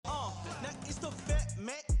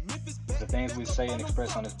The things we say and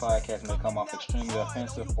express on this podcast may come off extremely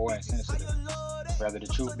offensive or insensitive. Rather the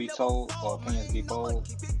truth be told or opinions be bold,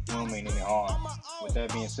 we don't mean any harm. With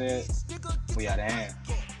that being said, we out of hand.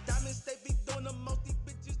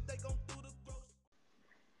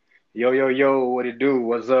 Yo, yo, yo, what it do?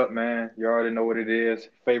 What's up, man? You already know what it is.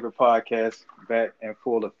 Favorite podcast back in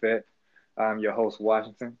full effect. I'm your host,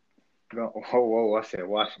 Washington. Whoa, I said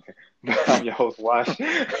Washington. I'm your host, Wash.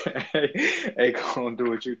 Hey, gonna do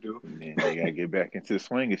what you do. Man, they gotta get back into the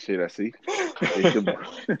swing and shit. I see. It's your boy,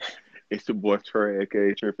 it's your boy Trey,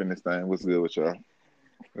 aka Tripping this thing. What's good with y'all?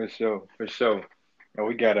 For sure, for sure. And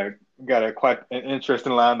we got a quite an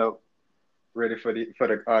interesting lineup ready for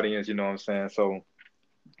the audience. You know what I'm saying? So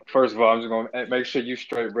first of all, I'm just gonna make sure you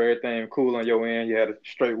straight, bro. Everything cool on your end. You had a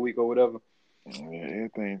straight week or whatever. Yeah,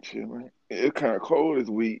 everything chilling. It's kind of cold this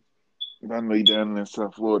week. I know you down in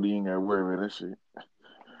South Florida, you ain't gotta worry about that shit.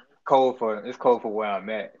 It's cold for where I'm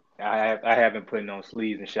at. I haven't putting on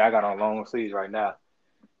sleeves and shit. I got on long sleeves right now,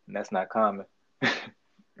 and that's not common.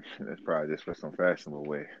 That's probably just for some fashionable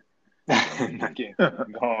way. Not getting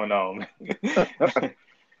going on, man.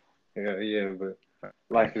 Yeah, but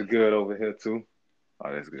life is good over here too.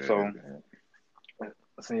 Oh, that's good. So, That's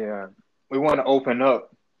good. so yeah, we want to open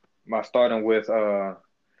up by starting with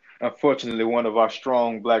unfortunately one of our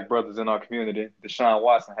strong black brothers in our community, Deshaun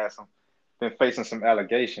Watson, has been facing some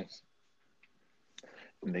allegations.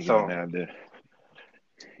 Nigga So, now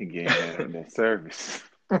he getting that service.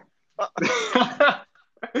 so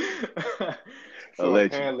Allegedly.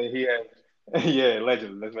 apparently he had, yeah,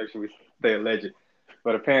 allegedly. Let's make sure we stay alleged.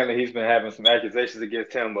 But apparently he's been having some accusations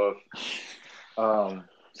against him of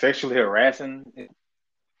sexually harassing.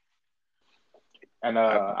 And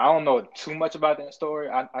I, I don't know too much about that story.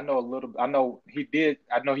 I know a little. I know he did.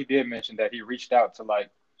 I know he did mention that he reached out to like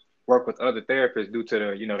work with other therapists due to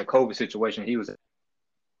the COVID situation. He was a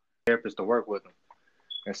therapist to work with him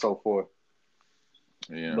and so forth.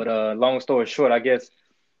 yeah. But long story short, I guess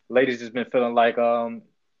ladies has been feeling like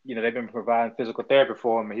they've been providing physical therapy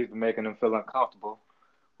for him, and he's been making them feel uncomfortable.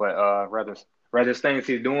 But rather it's things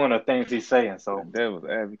he's doing or things he's saying. So Devil's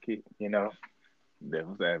advocate. you know,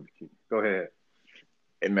 Devil's advocate. go ahead.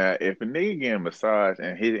 And now, if a nigga getting a massage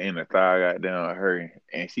and his inner thigh got down on her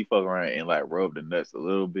and she fuck around and like rub the nuts a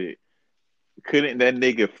little bit, couldn't that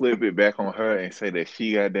nigga flip it back on her and say that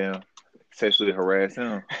she got down sexually harass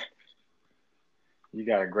him? You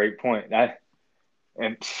got a great point.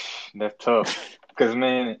 And that's tough because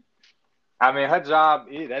man, I mean her job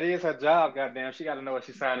that is her job. Goddamn, she got to know what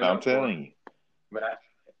she's signing I'm up for. telling you.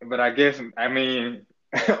 But I guess I mean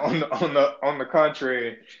on the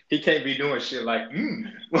contrary, he can't be doing shit like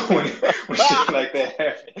when shit like that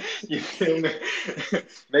happen. You feel me?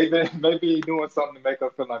 Maybe he doing something to make her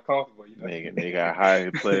feel uncomfortable. You know? Nigga got high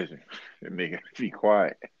pleasure. Nigga be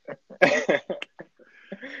quiet.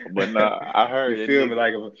 But nah, I heard You that feel me? nigga.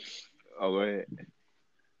 Like Oh, go ahead.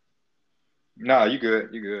 nah, you good.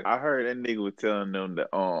 You good. I heard that nigga was telling them that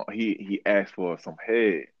he asked for some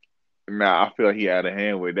head. Now I feel like he out of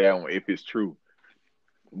hand with that one if it's true.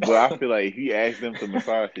 But I feel like if he asked them to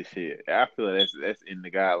massage his shit, I feel like that's in the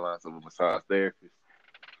guidelines of a massage therapist.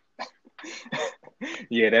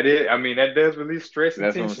 Yeah, that is. I mean, that does release stress and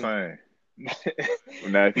That's what I'm tension.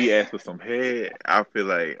 saying. Now if he asked for some head, I feel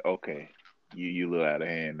like okay, you a little out of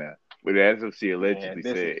hand now. But that's what she Yeah, allegedly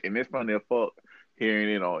this is. said, and it's funny as fuck hearing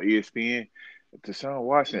it on ESPN. Deshaun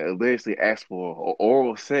Washington allegedly asked for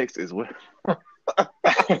oral sex as well.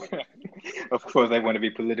 Of course, they want to be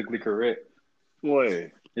politically correct.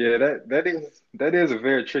 Boy, Yeah, that is a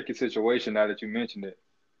very tricky situation. Now that you mentioned it.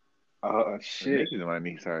 Shit. niggas might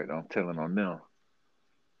need to start telling on them.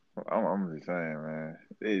 I'm just saying, man,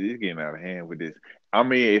 it's getting out of hand with this. I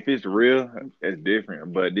mean, if it's real, it's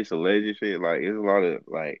different. But this alleged shit, like, it's a lot of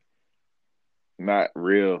like not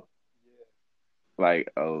real,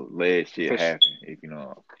 like alleged shit For sh- happen. If you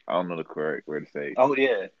know, I don't know the correct word to say. oh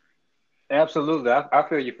yeah, absolutely. I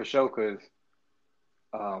feel you for sure. Cause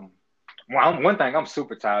um, one thing I'm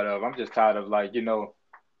super tired of. I'm just tired of like the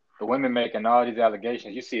women making all these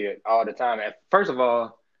allegations. You see it all the time. And first of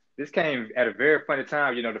all, this came at a very funny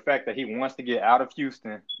time. The fact that he wants to get out of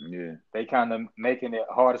Houston, Yeah, they kind of making it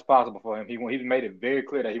hard as possible for him. He made it very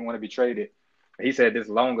clear that he want to be traded. He said this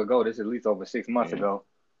long ago. This at least over 6 months yeah. ago,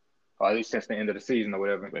 or at least since the end of the season or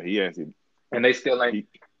whatever. But he actually And they still ain't. he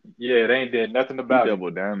Yeah, they ain't did nothing he about it.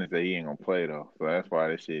 doubled down and said he ain't gonna play though. So that's why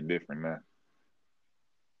this shit different now.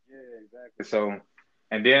 Yeah, exactly. So,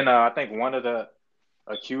 and then I think one of the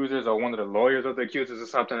accusers or one of the lawyers of the accusers or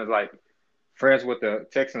something is like friends with the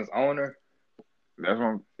Texans owner. That's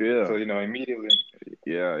what yeah, So immediately,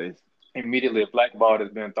 yeah. immediately a black ball has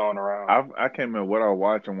been thrown around. I can't remember what I was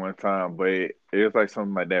watching one time, but it was like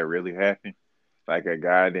something like that really happened. Like a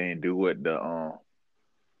guy didn't do what the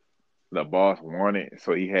boss wanted,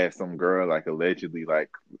 so he had some girl like allegedly like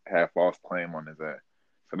have false claim on his ass.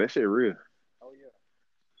 So that shit real. Oh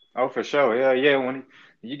yeah. Oh, for sure. Yeah, yeah. When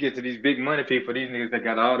you get to these big money people, these niggas that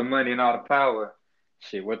got all the money and all the power,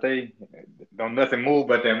 shit, what they don't nothing move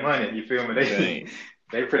but their money. You feel me? They Dang.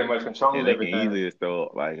 they pretty much And control they can everything. easily just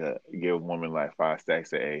throw like give a woman like 5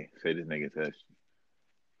 stacks of A, say this nigga touched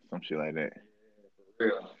some shit like that.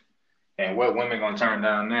 Real. And what women gonna turn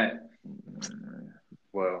down that? Mm,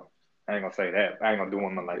 Well, I ain't gonna say that. I ain't gonna do they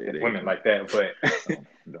women like that.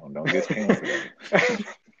 don't get canceled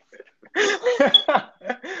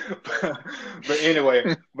But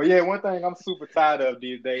anyway, but yeah, one thing I'm super tired of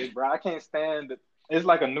these days, bro. I can't stand it. It's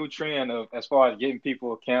like a new trend of as far as getting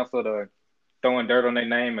people canceled or throwing dirt on their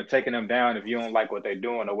name or taking them down if you don't like what they're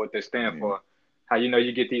doing or what they stand though. for. How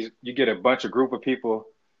you get a bunch of group of people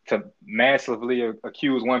to massively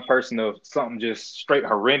accuse one person of something just straight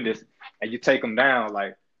horrendous, and you take them down.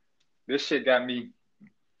 Like this shit got me.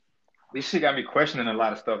 This shit got me questioning a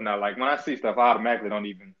lot of stuff now. Like when I see stuff, I automatically don't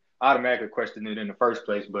even automatically question it in the first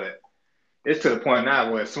place. But it's to the point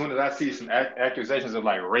now where as soon as I see some accusations of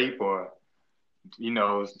like rape or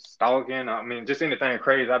stalking. I mean, just anything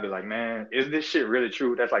crazy. I'd be like, man, is this shit really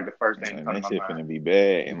true? That's like the first thing that And comes that to my shit mind. finna be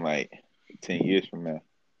bad in like 10 years from now.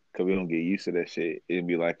 Cause we don't get used to that shit. It'd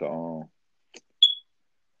be like a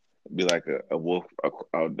wolf.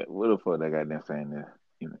 What the fuck that goddamn saying there?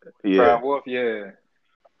 You know, Cry yeah, wolf, yeah.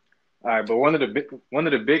 All right, but one of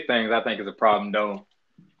the big things I think is a problem though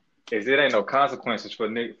is it ain't no consequences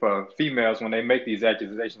for females when they make these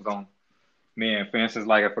accusations on men. For instance,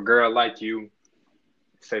 like if a girl like you,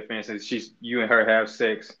 say for instance, you and her have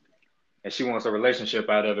sex and she wants a relationship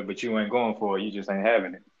out of it, but you ain't going for it, you just ain't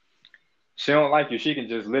having it. She don't like you, she can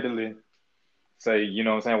just literally say, you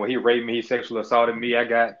know what I'm saying, well, he raped me, he sexually assaulted me, I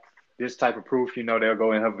got this type of proof, they'll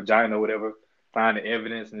go in her vagina or whatever, find the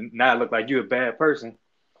evidence, and now it look like you a bad person.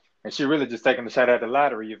 And she really just taking the shot at the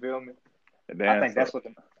lottery, you feel me? I damn. think So that's what the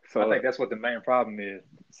I so think that's what the main problem is.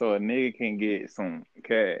 so a nigga can get some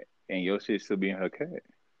cat and your shit still be in her cat.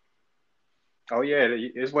 Oh yeah,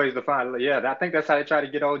 there's ways to find. Yeah, I think that's how they try to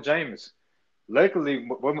get old James. Luckily,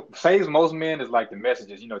 what saves most men is like the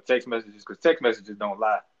messages, text messages, because text messages don't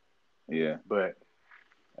lie. Yeah, But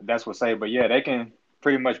that's what say. But yeah, they can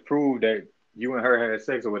pretty much prove that you and her had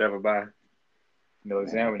sex or whatever by man.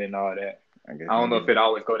 examining all that. I guess I don't know if niggas it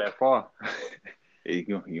always go that far. you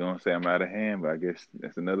gonna say I'm out of hand, but I guess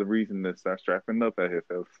that's another reason to start strapping up at here,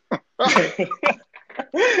 fellas.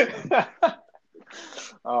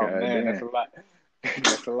 Oh God man, that's damn. a lot.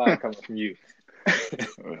 That's a lot coming from you.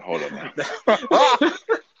 Hold up now.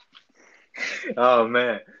 Oh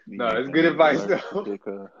man, You no, it's making good niggas advice allergic and though. shit,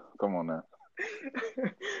 cuz. Come on now.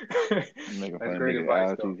 You making fun That's of great niggas'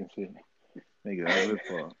 advice though. allergies and shit. Niggas ugly as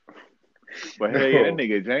fuck. But hell yeah, that No,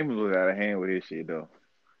 nigga James was out of hand with his shit though.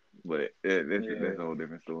 But yeah, that's a whole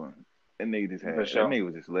different story. for That sure. nigga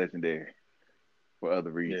was just legendary for other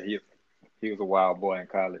Yeah, reasons. he was a wild boy in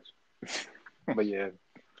college. But yeah,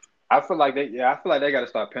 I feel like they got to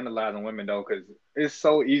start penalizing women though, because it's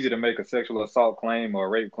so easy to make a sexual assault claim or a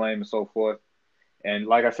rape claim and so forth. And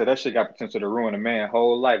like I said, that shit got potential to ruin a man's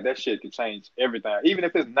whole life. That shit could change everything. Even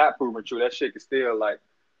if it's not proven true, that shit could still like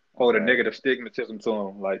hold a Right. negative stigmatism to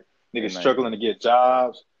them. Like niggas And not even struggling to get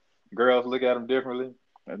jobs, girls look at them differently.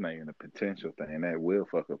 that's not even a potential thing. That will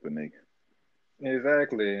fuck up a nigga.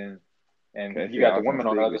 Exactly, and That you shit got the also gonna women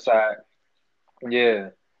on the stick other with you. side. Yeah,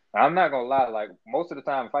 I'm not gonna lie. Like most of the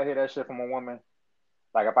time, if I hear that shit from a woman,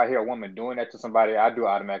 like if I hear a woman doing that to somebody, I do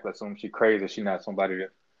automatically assume she crazy. She not somebody to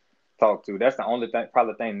talk to. That's the only thing,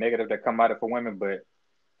 probably thing negative that come out of for women. But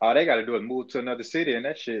all they got to do is move to another city, and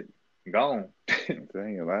that shit gone. I'm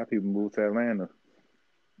saying a lot of people move to Atlanta.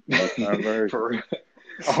 No conversion. For real.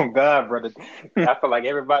 Oh God, brother. I feel like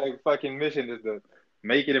everybody's fucking mission is to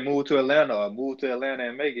make it and move to Atlanta, or move to Atlanta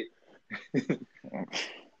and make it.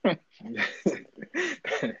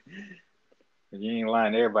 You ain't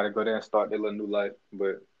lying. Everybody go there and start their little new life.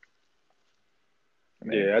 But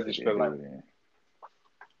Man, yeah, I shit just they feel like do then.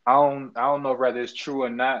 I don't know whether it's true or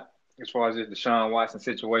not as far as this Deshaun Watson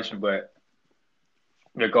situation, but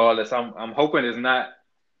regardless, I'm hoping it's not.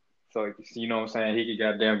 So you know what I'm saying? He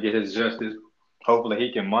can goddamn get his justice. Hopefully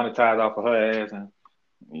he can monetize off of her ass and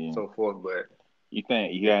Yeah. so forth. But You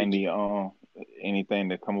think you if got he, anything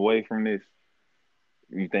that come away from this?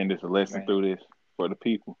 You think there's a lesson man, through this for the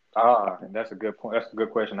people? that's a good point. That's a good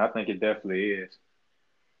question. I think it definitely is.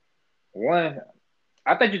 One,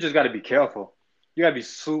 I think you just got to be careful. you gotta be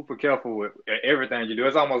super careful with everything you do.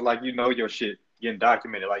 It's almost like you know your shit getting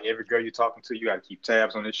documented. Like every girl you're talking to, you gotta keep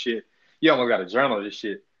tabs on this shit. You almost gotta journal this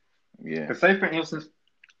shit. Yeah. Cause say for instance,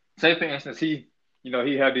 he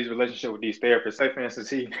have these relationships with these therapists. Say for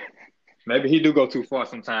instance, maybe he do go too far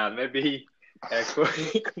sometimes. Maybe he asks for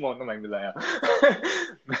come on, don't make me laugh.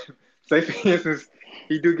 Say for instance,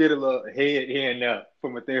 he do get a little head here and there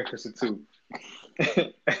from a therapist or two.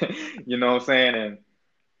 You know what I'm saying? And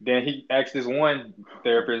then he asked this one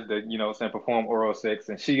therapist that, saying perform oral sex,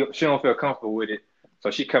 and she don't feel comfortable with it.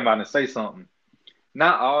 So she come out and say something.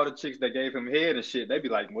 Not all the chicks that gave him head and shit, they be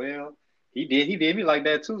like, well, he did me like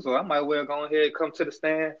that too, so I might well go ahead and come to the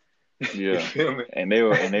stand. You Yeah. feel me? And they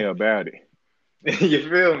were about it. You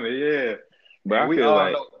feel me? Yeah. But And I we feel all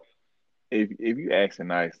like know if you ask her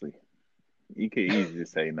nicely, you could easily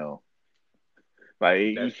just say no.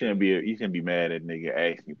 Like that's true. you shouldn't be mad at nigga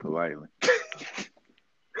asking you politely.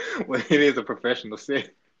 Well, it is a professional setting.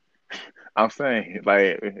 I'm saying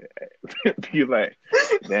like be like,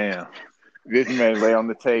 damn, this man lay on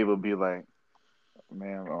the table, be like,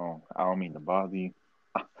 man, I don't mean to bother you.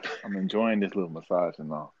 I'm enjoying this little massage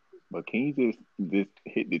and all, but can you just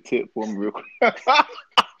hit the tip for me real quick?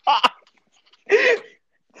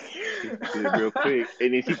 Hit the tip real quick,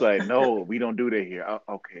 and then she's like, "No, we don't do that here."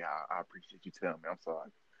 Okay, I appreciate you telling me. I'm sorry.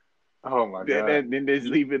 Oh my God. Then just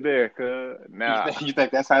leave it there, cause You now think, you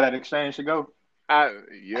think that's how that exchange should go?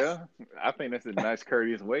 yeah, I think that's a nice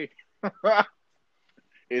courteous way.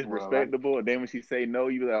 It's Well, I, respectable, and then when she say no,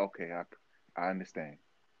 you be like, okay, I understand.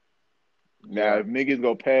 Now, yeah, if niggas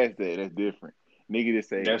go past that, that's different. Nigga just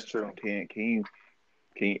say, that's true. can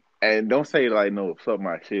you, and don't say like, no, suck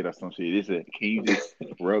my shit or some shit. It's a, can you just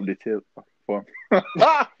rub the tip for me?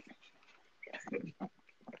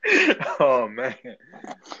 Oh man.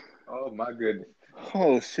 Oh my goodness.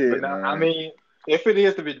 Oh But shit, now, I man. mean, if it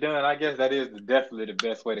is to be done, I guess that is definitely the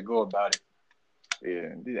best way to go about it.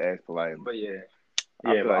 Yeah, just ask politely. But yeah,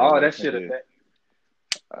 I yeah. feel But like the all that lesson shit, is,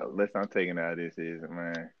 lesson I'm taking out of this is,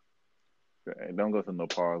 man, don't go to no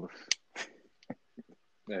parlors.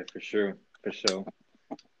 yeah, for sure, for sure.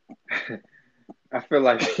 I feel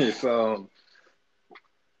like it's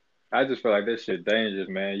I just feel like this shit dangerous,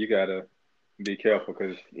 man. You gotta be careful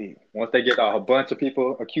because Shit. once they get a bunch of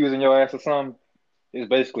people accusing your ass of something, it's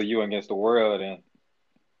basically you against the world, and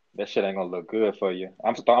that shit ain't gonna look good for you.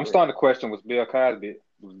 I'm starting to question was Bill Cosby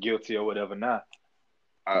was guilty or whatever now.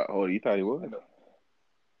 Oh, you thought he was?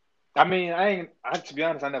 I mean, to be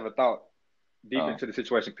honest, I never thought deep Oh, into the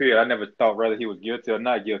situation, period. I never thought whether he was guilty or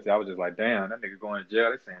not guilty. I was just like, damn, that nigga going to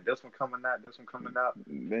jail. They saying this one coming out, this one coming out. that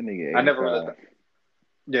nigga I never really, 85.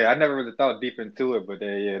 yeah, I never really thought deep into it, but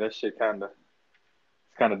yeah, that shit kind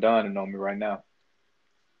of dawning on me right now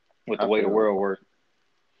with the I way the feel. world works.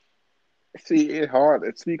 See, it's hard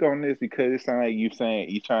to speak on this because it sounds like you saying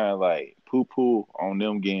you trying to like poo poo on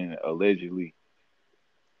them getting allegedly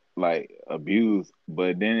like abused,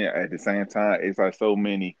 but then at the same time, it's like so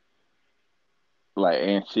many like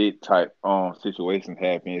and shit type situations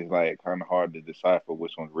happen. It's like kind of hard to decipher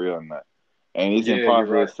which one's real or not, and it's Yeah, you're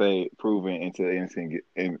impossible right. to say proven into innocent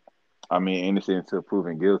and I mean innocent until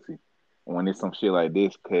proven guilty when it's some shit like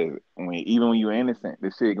this. Because even when you're innocent,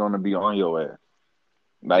 this shit gonna be on your ass.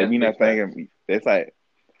 Like That's we not big facts. thinking that's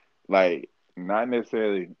like not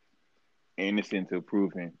necessarily innocent to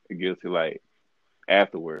proven guilty like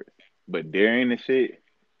afterwards. But during the shit,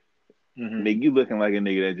 Hmm. nigga, you looking like a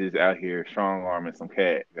nigga that just out here strong arming some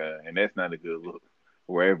cat, and that's not a good look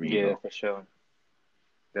wherever you Yeah, go. for sure.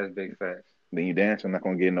 That's big facts. Then you damn sure not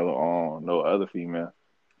gonna get no other female.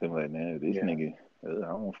 They like, man, this Yeah, nigga, I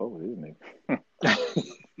don't want to fuck with this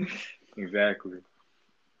nigga. exactly.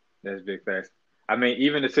 That's big facts. I mean,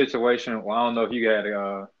 even the situation. Well, I don't know if you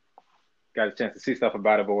got a chance to see stuff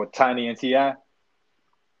about it, but with Tiny and Ti and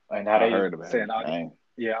how I they heard about saying it. I ain't.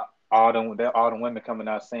 yeah, all them women coming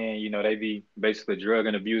out saying they be basically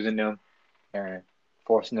drugging, abusing them, and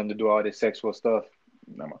forcing them to do all this sexual stuff.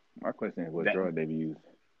 No, my question is, what That drug they be using?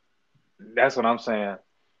 that's what I'm saying.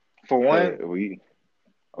 For Cause one, go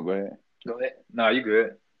ahead. go ahead. No, you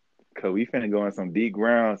good. Cause we finna go in some deep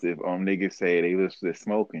grounds if niggas say they listen to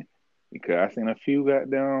smoking. Because I seen a few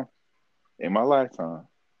goddamn in my lifetime.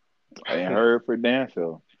 I ain't heard for damn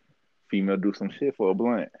sure female do some shit for a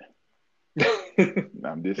blunt.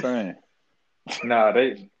 I'm just saying. No,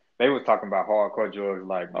 they was talking about hardcore drugs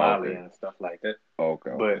like Molly Okay. and stuff like that.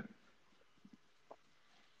 Okay. But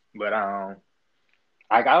but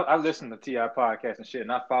I listen to Ti podcast and shit,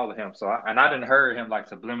 and I follow him. So I didn't heard him like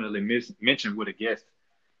subliminally mention with a guest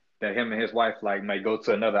that him and his wife like may go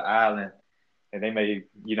to another island and they may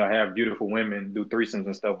have beautiful women do threesomes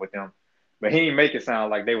and stuff with them. But he didn't make it sound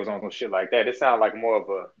like they was on some shit like that. It sounded like more of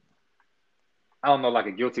a, I don't know, like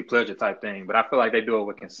a guilty pleasure type thing. But I feel like they do it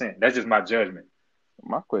with consent. That's just my judgment.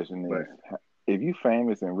 My question But is, if you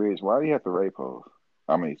famous and rich, why do you have to rape hoes?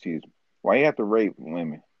 I mean, excuse me. Why you have to rape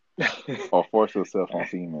women or force yourself on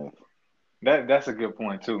females? that's a good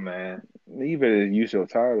point too, man. You better use your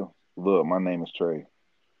title. Look, my name is Trey.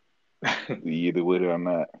 You either with it or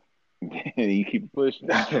not. You keep pushing.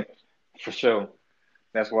 For sure.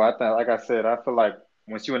 That's why I think, like I said, I feel like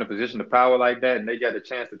once you're in a position of power like that and they got a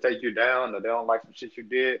chance to take you down or they don't like some shit you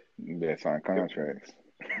did, You better sign contracts.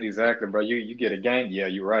 exactly, bro. You get a gang. Yeah,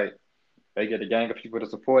 you're right. They get a gang of people to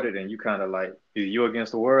support it, and you kind of like you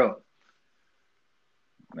against the world.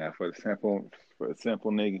 Now for the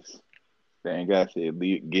simple niggas, they ain't got shit.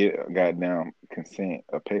 Get a goddamn consent,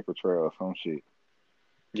 a paper trail or some shit.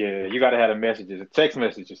 Yeah, you got to have the messages, the text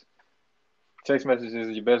messages. Text messages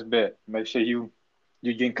is your best bet. Make sure you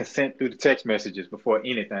getting consent through the text messages before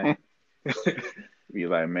anything. Be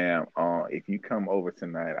like, ma'am, if you come over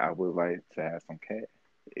tonight, I would like to have some cat.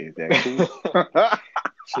 Is that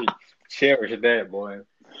cool? Cherish that, boy.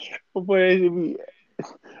 Boy, that should be,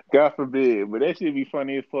 God forbid, but that should be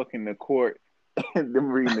funny as fuck in the court.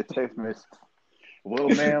 Them reading the text message. Well,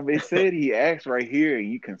 ma'am, they said he asked right here and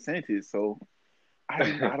you consented, so I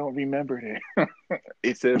don't remember that.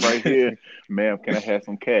 It says right here, ma'am, can I have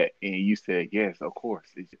some cat? And you said yes, of course.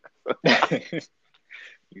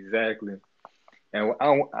 Exactly. And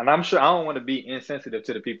I'm sure I don't want to be insensitive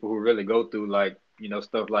to the people who really go through like,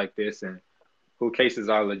 stuff like this and who cases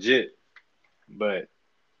are legit. But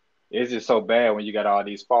it's just so bad when you got all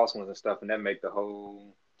these false ones and stuff, and that make the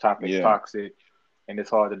whole topic Yeah, toxic and it's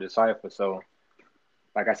hard to decipher. So,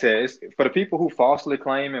 like I said, it's for the people who falsely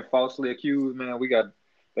claim and falsely accuse, man,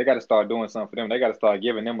 they got to start doing something for them. They got to start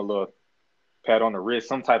giving them a little pat on the wrist,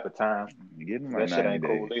 some type of time. you get them 'Cause like that shit 90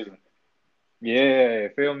 ain't cool days. either. Yeah,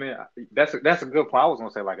 feel me? That's a good point. I was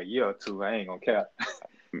gonna say like a year or two. I ain't gonna cap.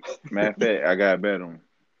 Matter of fact, I got to bet on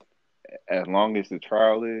as long as the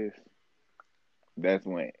trial is, that's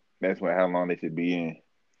when how long they should be in.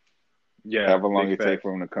 Yeah, However long big it take facts.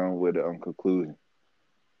 for them to come with a conclusion.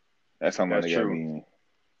 That's how long That's they got to true. be in.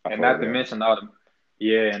 I And fuck with not to that one. mention all the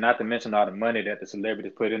yeah, and not to mention all the money that the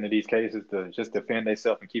celebrities put into these cases to just defend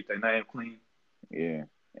themselves and keep their name clean. Yeah.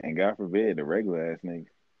 And God forbid, the regular ass niggas,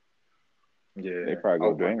 they Yeah. probably go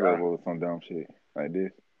Oh my God. bankrupt over some dumb shit like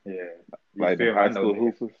this. Yeah. You Like them feel me? I high know school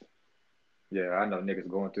niggas. hoopers. Yeah, I know niggas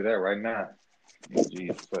going through that right now.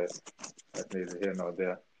 Jesus. But that's neither here nor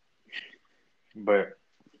there. But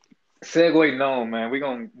segueing on, man, we're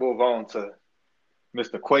gonna move on to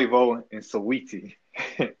Mr. Quavo and Saweetie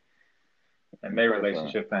and their First off,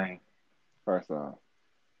 relationship thing. first off,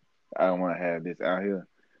 I don't want to have this out here.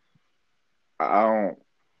 I don't,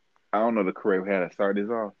 I don't know the correct way how to start this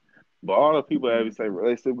off. But all the people that ever Mhm. say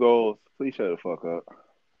relationship goals, please shut the fuck up.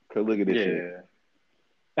 Cause look at this shit.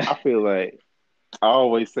 Yeah. I feel like I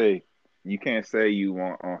always say you can't say you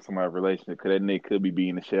want on somebody's relationship because that nigga could be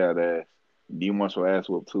beating the shit out of ass. Do you want your ass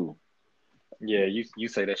whooped too? Yeah, you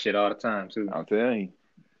say that shit all the time too. I'm telling you,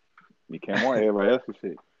 you can't want everybody else's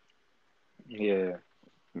shit. Yeah. Yeah,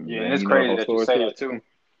 and Man, it's you know the crazy whole that you story say to that it. too.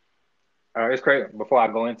 It's crazy. Before I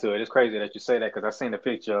go into it, it's crazy that you say that because I seen the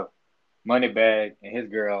picture of Moneybag and his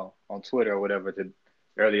girl on Twitter or whatever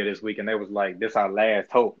earlier this week, and they was like, "This our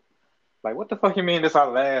last hope." Like, what the fuck you mean? This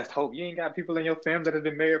our last hope? You ain't got people in your family that have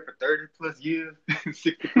been married for 30 plus years,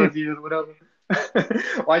 60 plus years, whatever.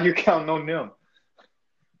 Why you counting on them?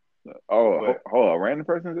 Oh, But hold on, a random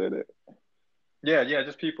person said that. yeah,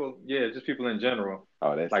 just people. Yeah, just people in general.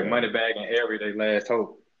 Oh, that's Like sad. Moneybag and Ari, they last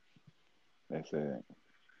hope. That's sad.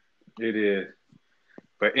 It is.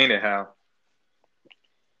 But anyhow,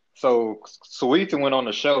 so Sweetie went on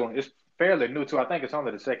the show. It's fairly new too. I think it's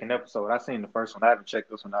only the second episode. I seen the first one. I haven't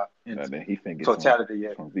checked this one out in Then he finna get some totality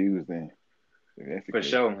yet. some views. Then if that's the For case,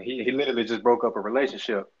 sure. He literally just broke up a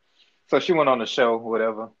relationship. So she went on the show,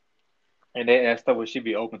 whatever, and they asked her would she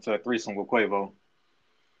be open to a threesome with Quavo.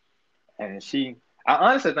 And I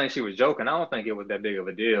honestly think she was joking. I don't think it was that big of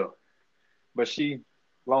a deal. But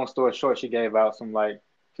long story short, she gave out some like,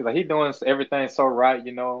 she's like, he doing everything so right,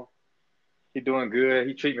 he doing good,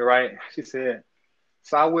 he treat me right. She said,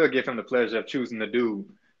 so I will give him the pleasure of choosing the dude.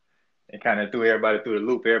 And kind of threw everybody through the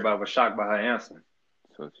loop. Everybody was shocked by her answer.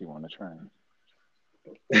 so she want to try.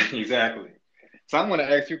 Exactly. So I'm gonna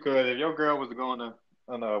ask you, cause if your girl was going to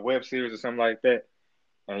on a web series or something like that,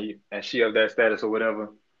 and she of that status or whatever,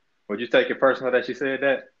 would you take it personal that she said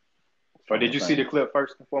that, or From did the you see the thing, clip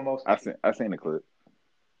first and foremost? I seen the clip.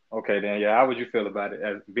 Okay, then yeah, how would you feel about it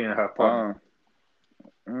as being her partner?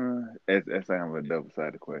 Um, that's kind of a double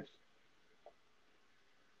sided question.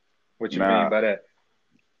 What you mean Now, by that?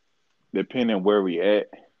 depending where we at,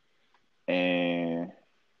 and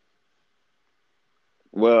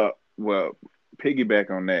well, piggyback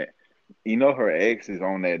on that. You know, her ex is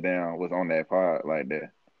on that was on that pod like that on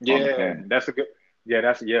the Yeah, panel. that's a good. Yeah,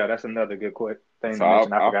 that's another good thing So to mention. I I'll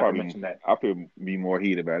forgot to probably mention that. I'll probably be more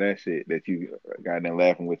heated about that shit that you got there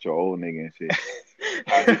laughing with your old nigga and shit.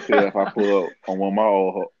 I just feel if I pull up on one of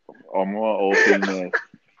my old females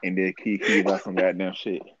and then kiki about some goddamn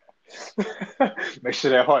shit. Make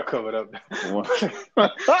sure that heart covered up. One,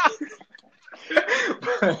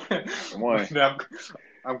 one, But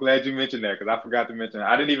I'm glad you mentioned that because I forgot to mention.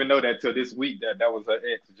 I didn't even know that till this week that was her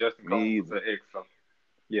ex. Justin me Combs was either. her ex. So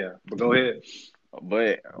yeah, but go ahead.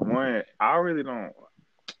 But one, I really don't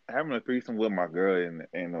having a threesome with my girl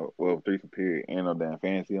and well threesome period ain't no damn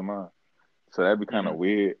fantasy of mine. So that'd be kind of Hmm.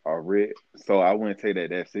 weird or red. So I wouldn't take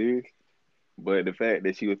that serious. But the fact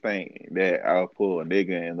that she would think that I'll pull a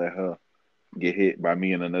nigga and let her get hit by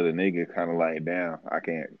me and another nigga, kind of like, damn, I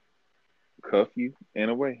can't cuff you in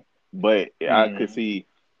a way. But I could Hmm. see,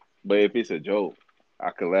 but if it's a joke,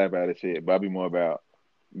 I could laugh at it shit. But I'd be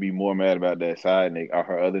more mad about that side nigga or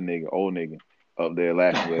her other nigga, old nigga, up there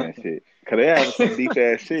laughing with her and shit. Cause they having some deep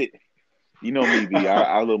ass shit. You know me, B.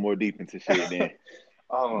 I look more deep into shit Did you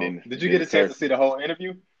than get the a chance to surface. see the whole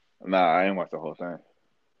interview? Nah, I ain't watched the whole thing.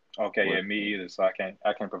 Okay, yeah, But me either. So I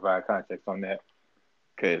can't provide context on that.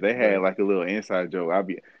 cause they had But like a little inside joke. I'll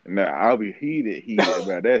be heated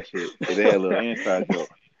about that shit. If they had a little inside joke.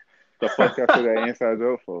 The fuck I say that inside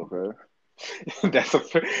joke for, cuz? that's a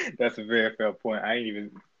that's a very fair point. I ain't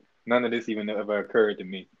even none of this even ever occurred to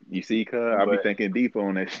me. You see, cuz I be But thinking deep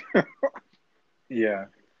on that shit. yeah,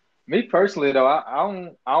 me personally though, I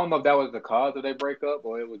don't know if that was the cause of their breakup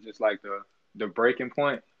or it was just like the breaking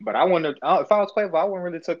point. But I wouldn't if I was Quavo, I wouldn't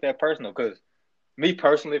really took that personal because me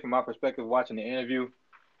personally, from my perspective, watching the interview,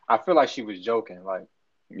 I feel like she was joking. Like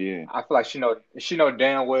Yeah. I feel like she know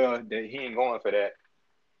damn well that he ain't going for that.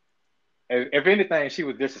 If anything, she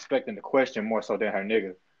was disrespecting the question more so than her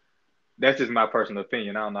nigga. That's just my personal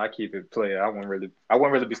opinion. I don't know. I keep it player. I wouldn't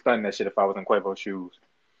really be studying that shit if I was in Quavo's shoes.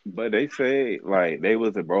 But they say like they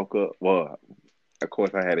was a broke up. Well, of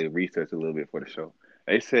course I had to research a little bit for the show.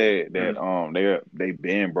 They said that Mm. they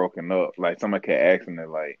been broken up. Like somebody kept asking her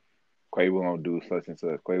like Quavo gonna do such and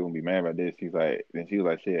such. Quavo gonna be mad about this. She's like, then she was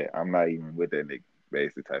like, shit, I'm not even with that nigga,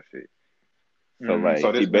 basically type shit. So So like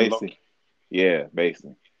she this been low. basically, yeah,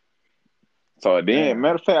 basically. So then, Damn.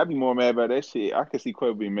 matter of fact, I'd be more mad about that shit. I could see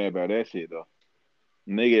Quavo being mad about that shit though.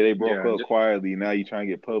 Nigga, they broke Yeah. up quietly. Now you trying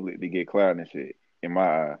to get public to get clout and shit. In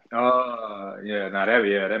my eyes, Yeah. Now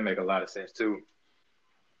that make a lot of sense too.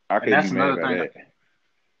 I And can't be that's mad another about thing. that.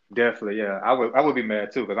 Definitely. Yeah. I would be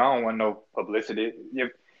mad too because I don't want no publicity.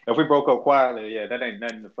 If we broke up quietly, yeah, that ain't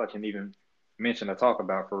nothing to fucking even mention or talk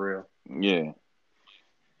about for real. Yeah,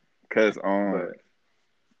 cause But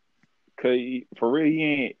for real, you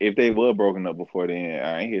ain't. If they were broken up before then,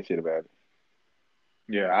 I ain't hear shit about it.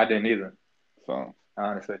 yeah, I didn't either. So I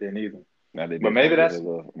honestly didn't either. now they But just maybe went with that's his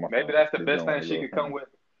little. My maybe fault. that's the They best doing thing his she little could come thing. with.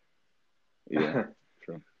 Yeah,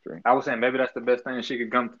 true, true. I was saying maybe that's the best thing she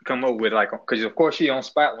could come up with, like, because of course she on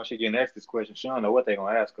spot when she getting asked this question. She don't know what they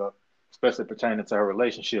gonna ask her, especially pertaining to her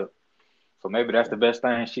relationship. So maybe that's the best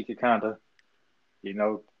thing she could kind of, you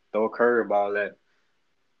know, throw a curveball at.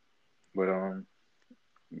 But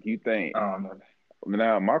You think I don't know.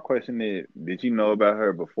 now? My question is, did you know about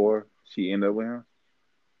her before she ended up with him?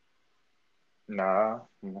 Nah,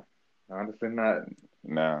 honestly not.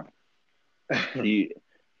 Now she.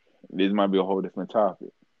 This might be a whole different topic,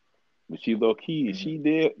 but she low key. Mhm.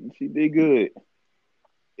 She did good.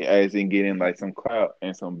 As in getting like some clout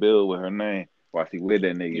and some bill with her name while she with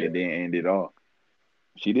that nigga and Yeah, then end it off.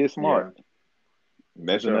 She did yeah, smart. for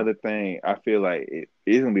That's sure. another thing. I feel like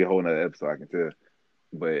it's gonna be a whole nother episode. I can tell.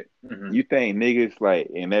 But Hmm. you think niggas like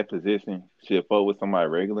in that position should fuck with somebody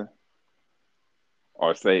regular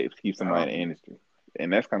or say keep somebody in the Um, industry?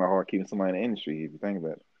 And that's kind of hard keeping somebody in the industry if you think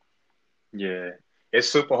about it. yeah, it's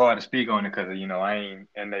super hard to speak on it because I ain't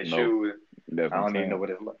in their No, shoes. that's I what I'm don't even know saying. what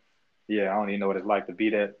it's like. Yeah, I don't even know what it's like to be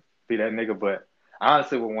that nigga. But I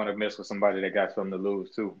honestly would want to mess with somebody that got something to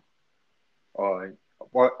lose too. Or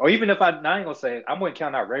or even if I ain't gonna say I wouldn't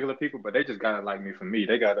count out regular people, but they just gotta like me for me.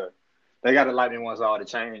 They gotta like me once all the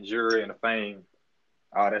change, jury and the fame,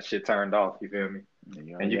 all that shit turned off. You feel me? And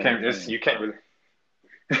you And already you got the can't fame. you can't really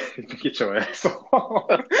get your ass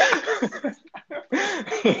on.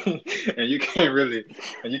 and you can't really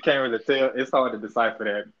tell. It's hard to decipher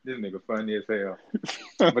that this nigga funny as hell.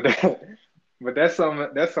 But but that's some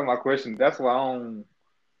of my question. That's why I don't.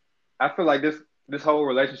 I feel like this. this whole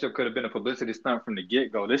relationship could have been a publicity stunt from the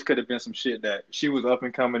get go. This could have been some shit that she was up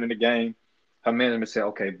and coming in the game. Her management said,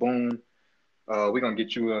 "Okay, boom, we're gonna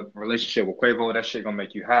get you a relationship with Quavo. That shit gonna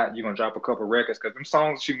make you hot. You're gonna drop a couple records because them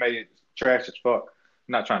songs she made trash as fuck.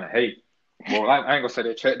 I'm not trying to hate. Well, I ain't gonna say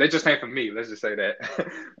they they just ain't for me. Let's just say that.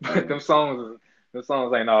 But Yeah. them songs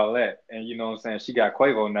ain't all that. And you know what I'm saying? She got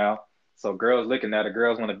Quavo now, so girls looking at her,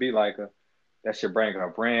 girls want to be like her. That should bring her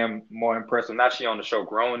brand more impressive. Now she on the show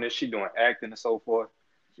growing this, she doing acting and so forth.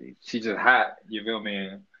 Jeez. She just hot. You feel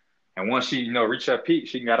me? And once she, reach her peak,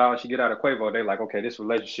 she get out of Quavo. They like, okay, this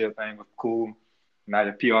relationship thing was cool. Now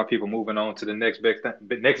the PR people moving on to the next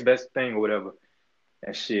best thing or whatever.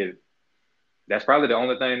 And shit, that's probably the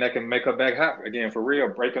only thing that can make her back hot again for real.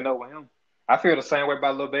 Breaking up with him, I feel the same way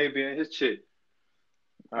about Lil Baby and his chick.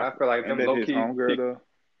 I feel like Ain't them that low his key. homegirl though?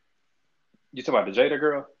 You talk about the Jada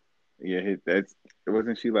girl? Yeah, that's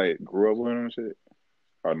wasn't she like grew up with him and shit?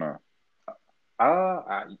 Oh no.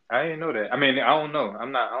 I didn't know that. I mean, I don't know. I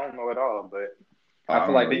don't know at all. But Oh, I I feel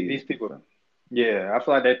don't like know either. these people. So, Yeah, I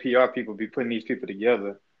feel like that PR people be putting these people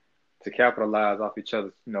together to capitalize off each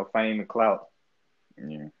other's, fame and clout.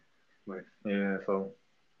 yeah. But yeah, so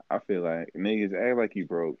I feel like niggas act like you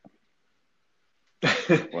broke.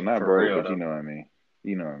 Well, not for broke, real but you though. know what I mean.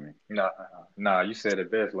 You know what I mean. Nah, nah, you said it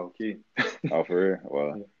best, low key. Oh, for real?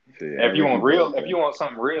 Well, shit, If act you like you want broke, real, if cause you want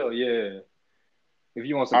something real, yeah. If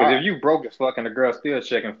you want some, because I if you broke as fuck and the girl still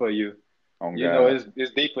checking for you, on God,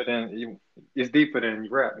 it's deeper than you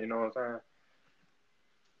rap. You know what I'm saying?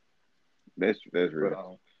 that's But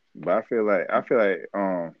real. But I feel like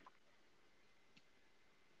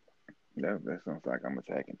that sounds like I'm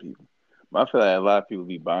attacking people. But I feel like a lot of people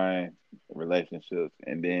be buying relationships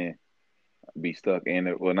and then be stuck in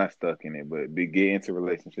it. Well, not stuck in it, but be get into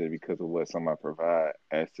relationships because of what somebody provide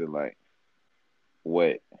as to like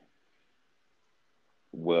what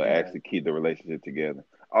will yeah, actually keep the relationship together.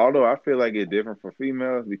 Although I feel like it's different for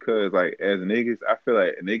females because like as niggas, I feel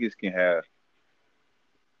like niggas can have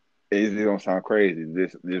it don't sound crazy.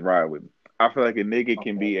 Just ride with me. I feel like a nigga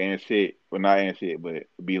can okay, be and shit, well not and shit, but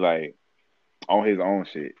be like on his own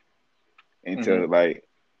shit hmm, until like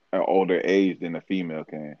an older age than a female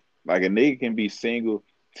can. Like a nigga can be single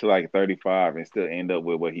to like 35 and still end up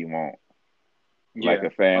with what he want, like yeah,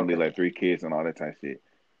 a family, okay, like 3 kids and all that type of shit.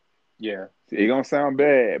 yeah, It gonna sound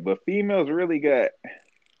bad, but females really got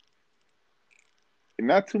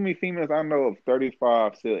not too many females I know of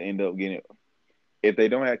 35 still end up getting if they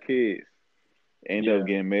don't have kids, end up yeah.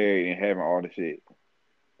 getting married and having all the shit.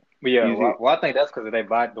 But yeah, You see, well, I think that's because of their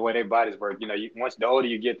body, the way their bodies work. Once the older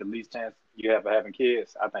you get, the least chance you have of having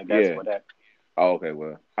kids. I think that's yeah. what that. Oh, okay,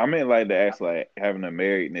 well, I meant like the act like having a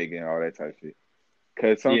married nigga and all that type of shit.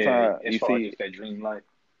 Cause Yeah, sometimes as you far as see, just that dream life.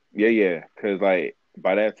 yeah, yeah. Cause like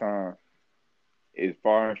by that time, it's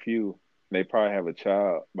far and few. They probably have a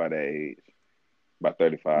child by that age, by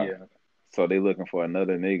 35. Yeah, So they looking for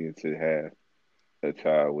another nigga to have a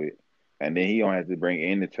child with, and then he gonna have to bring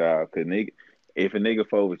in the child. Cause nigga, if a nigga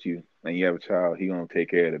fuck with you and you have a child, he gonna take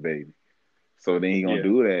care of the baby. So then he gonna yeah.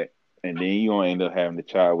 do that, and then you gonna end up having the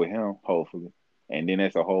child with him, hopefully, and then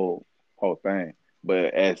that's a whole thing.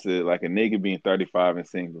 But as to like a nigga being 35 and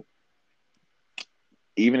single,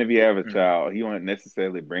 even if you have a Mm-hmm. child, he won't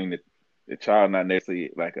necessarily bring the child, not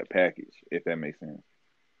necessarily like a package, if that makes sense.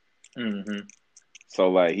 Mm-hmm. So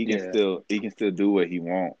like Yeah. he can still do what he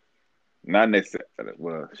want, not necessarily.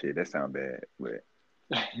 Well, shit, that sound bad, but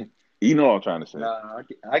you know what I'm trying to say. Nah,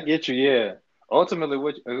 I get you. Yeah. Ultimately,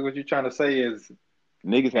 what you're trying to say is,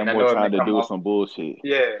 Niggas have and I more know it may time to come do off. some bullshit.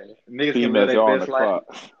 Yeah, niggas can live Females, their y'all on the best life.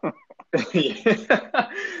 clock. Yeah.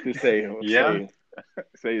 To say Yeah,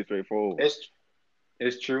 say it straightforward. it's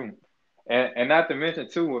it's true. And not to mention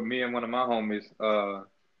too, with me and one of my homies,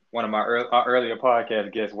 one of our earlier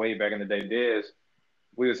podcast guests way back in the day, Dez,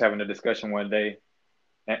 we was having a discussion one day,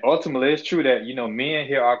 and ultimately it's true that men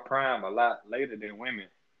hit our prime a lot later than women.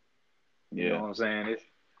 You know Yeah. what I'm saying?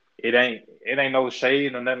 It ain't no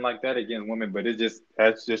shade or nothing like that against women, but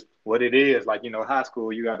that's just what it is. Like, high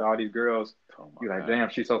school, you got all these girls, Oh my you're like, god. damn,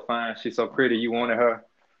 she's so fine, she's so Oh pretty, my you wanted god. her.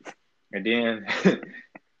 And then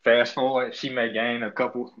fast forward, she may gain a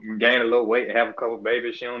little weight, have a couple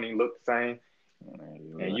babies, she don't even look the same. Man,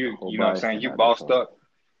 you And look like a you whole you know what I'm saying, bison you out this bossed hole. up.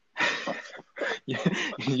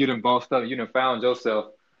 You done bossed up, you done found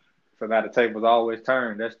yourself. So now the table's always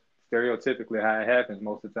turned. That's stereotypically how it happens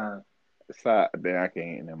most of the time. Side, then I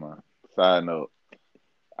can't. Never mind. Side note,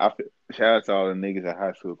 shout out to all the niggas at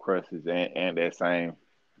high school crushes and that same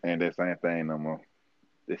thing no more.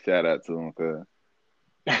 Just shout out to them cause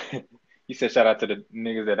You said shout out to the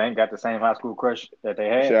niggas that ain't got the same high school crush that they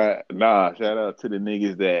had. shout out to the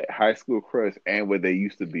niggas that high school crush and what they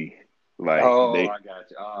used to be Like Oh, they, I got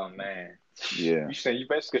you. Oh man, yeah, you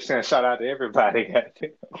basically send a shout out to everybody.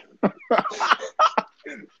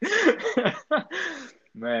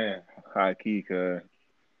 Man, high key, cause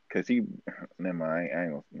he. Never mind, I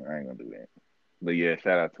ain't gonna do that. But yeah,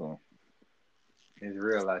 shout out to him. it's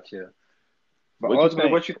real out here. But What you ultimately,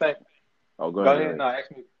 think? what you think? Oh, Go go ahead. ahead. No,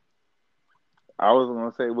 ask me. I was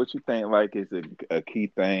gonna say, what you think like is a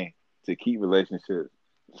key thing to keep relationships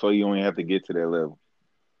so you don't even have to get to that level.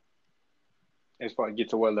 As far as get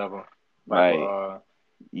to what level? Like, Like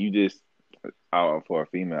you just for a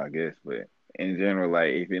female, I guess, but in general, like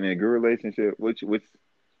if in a good relationship, what's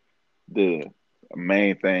the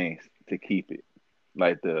main things to keep it?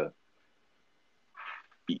 Like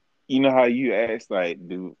you know how you ask like,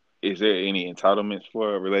 is there any entitlements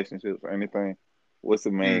for relationships or anything? What's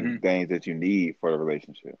the main mm-hmm. things that you need for the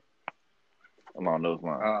relationship along those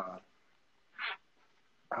lines?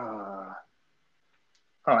 uh,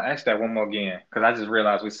 uh, ask that one more again, because I just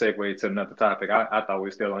realized we segued to another topic. I thought we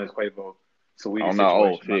were still on this Quavo Oh Saweetie no!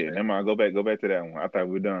 Oh situation. My shit! bad. Never mind. Go back to that one. I thought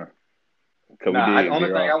we were done because we Nah, did only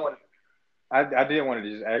veer thing off. I did want to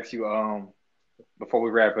just ask you, before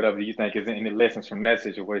we wrap it up, do you think is there any lessons from that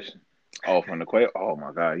situation? Oh, from the Quavo. Oh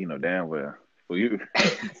my god! You know damn well. Well, you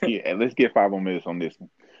yeah. Let's get 5 more minutes on this one.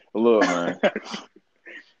 Look, man.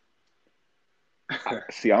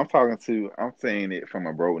 See, I'm saying it from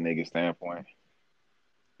a broke nigga standpoint.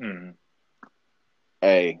 Mm,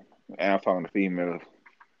 Hey, and I'm talking to females.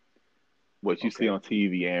 What you see okay, on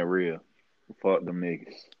TV ain't real. Fuck them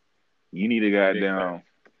niggas. You need a big fact, goddamn.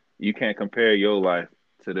 You can't compare your life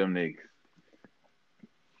to them niggas.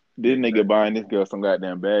 This big nigga fact, buying this girl some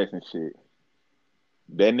goddamn bags and shit.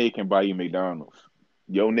 That nigga can buy you McDonald's.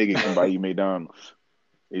 Your nigga can buy you McDonald's.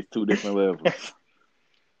 It's two different levels.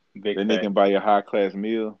 big That nigga fact. can buy you a high class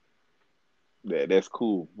meal. That's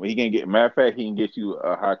cool. When he can get matter of fact, he can get you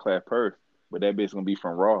a high class purse, but that bitch gonna be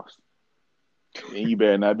from Ross. And you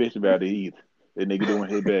better not bitch about it either. That nigga doing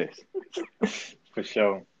his best. For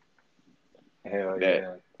sure. Hell That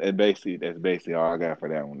yeah. that's basically all I got for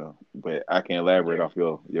that one though. But I can elaborate Yeah. off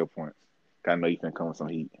your points. I know you can come with some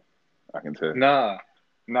heat. I can tell. Nah,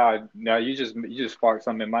 nah. You just sparked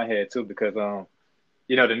something in my head too, because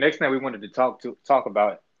the next thing we wanted to talk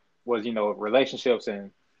about was relationships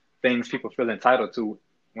and things people feel entitled to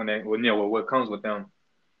what comes with them.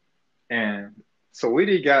 And so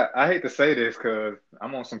I hate to say this because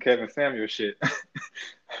I'm on some Kevin Samuel shit.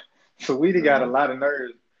 So got a Uh-huh. lot of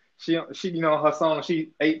nerves. She her song,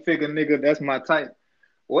 she 8 figure nigga, that's my type.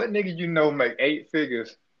 What nigga make 8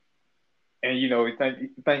 figures and you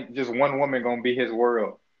think just one woman gonna be his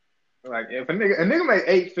world? Like if a nigga make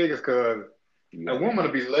 8 figures, cause You a got a woman will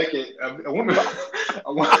hand. be lucky. A woman,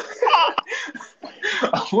 a, wo-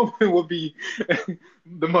 a woman will be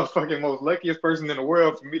the most luckiest person in the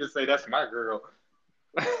world for me to say that's my girl.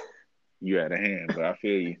 You got a hand, but I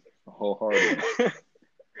feel you wholeheartedly.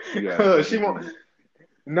 You got a Cause she fucking won't. hand.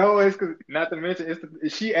 No, it's cause not to mention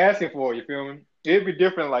she asking for it, you feel me? It'd be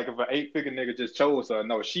different like if an 8 figure nigga just chose her.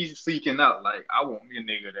 No, she's seeking out like I want me a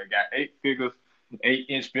nigga that got 8 figures, 8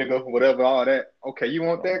 inch figure, whatever, all that. Okay, you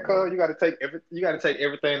want Oh that, man. cuz you gotta take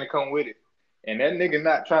everything that come with it. And that nigga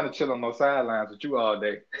not trying to chill on no sidelines with you all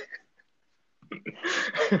day.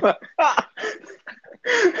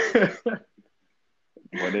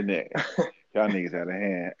 More than that, y'all niggas had a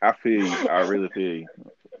hand. I feel you. I really feel you.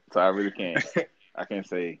 So I really can't. I can't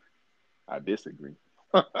say I disagree.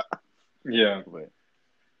 Yeah, But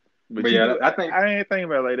but you yeah, do. I think. I ain't thinking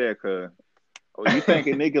about it like that, cause you think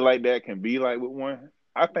a nigga like that can be like with one?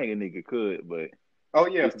 I think a nigga could, but Oh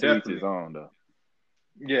yeah, it's to each his definitely. own though.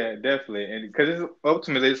 Yeah, definitely. And because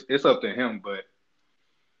ultimately it's up to him, but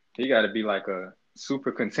he got to be like a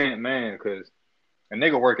super content man. Because a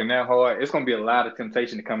nigga working that hard, it's gonna be a lot of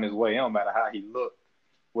temptation to come his way. It don't matter how he look,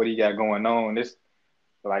 what he got going on. This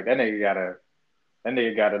like that nigga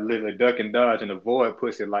gotta literally duck and dodge and avoid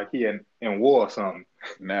pussy like he in war or something.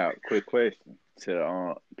 Now, quick question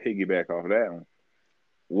to piggyback off that one.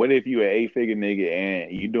 What if you an 8 figure nigga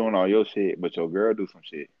and you doing all your shit, but your girl do some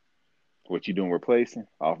shit? What you doing replacing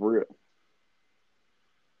off rip?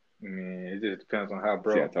 I mean, it just depends on how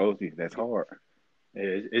See, I bro. told you that's hard.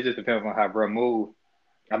 It just depends on how bro move.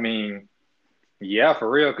 I mean, yeah, for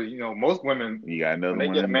real. Because most women You got when another they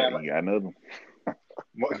one get a in there. man You got another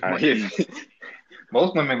one. I like key.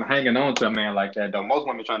 most women hanging on to a man like that though. Most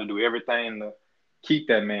women trying to do everything to keep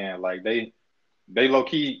that man. Like they low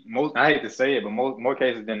key. Most I hate to say it, but most more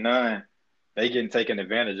cases than none, they getting taken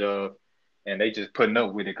advantage of, and they just putting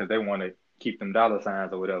up with it because they want to keep them dollar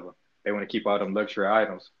signs or whatever. They want to keep all them luxury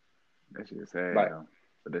items. That shit sad Like though,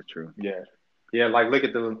 but that's true. yeah, yeah. Like look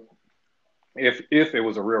at if it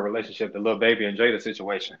was a real relationship, the little baby and Jada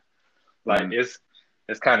situation. Like Mm,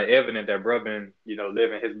 it's kind of evident that bro been,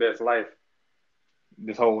 living his best life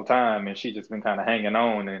this whole time, and she just been kind of hanging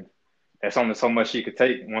on, and that's only so much she could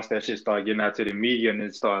take once that shit start getting out to the media and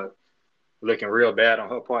it start looking real bad on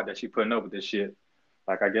her part that she putting up with this shit.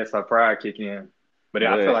 Like I guess her pride kick in. But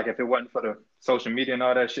I feel but like if it wasn't for the social media and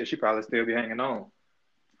all that shit, she probably still be hanging on.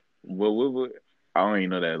 what I don't even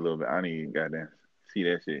know that a little bit. I don't even goddamn see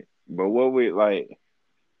that shit. But what would like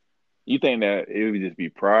you think that it would just be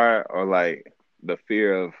pride or like the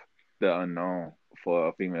fear of the unknown for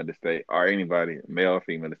a female to stay or anybody, male or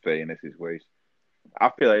female to stay in this situation? I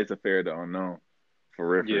feel like it's a fear of the unknown for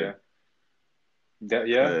real, for real. Yeah.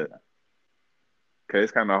 Yeah. Cause, cause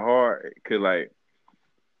it's kind of hard. Cause like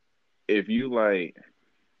if you like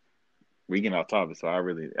we getting off topic, so I'm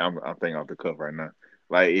thinking off the cuff right now.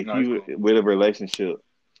 Like if No, it's you cool. with a relationship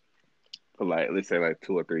for like let's say like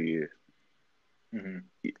 2 or 3 years, Hmm.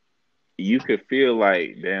 you could feel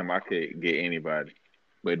like damn I could get anybody,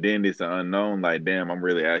 but then it's an unknown like damn I'm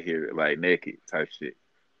really out here like naked type shit.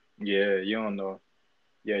 Yeah, you don't know.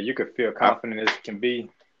 Yeah, you could feel I confident as it can be.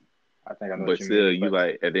 I think I know what but you still mean, you but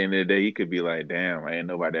like at the end of the day you could be like damn I ain't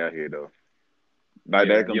nobody out here though. Like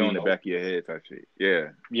yeah, that gonna you be in don't the know. back of your head type shit. Yeah,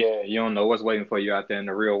 Yeah, you don't know what's waiting for you out there in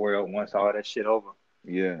the real world once all that shit over.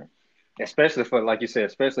 yeah. Especially for, like you said,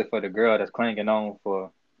 especially for the girl that's clinging on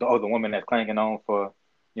for the other woman that's clinging on for,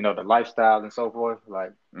 the lifestyle and so forth.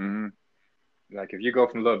 Hmm. Like if you go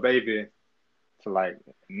from little baby to like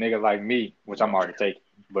a nigga like me, which I'm already taking,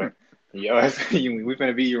 but we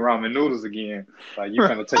finna be eating ramen noodles again. Like you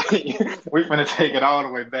finna take, we finna take it all the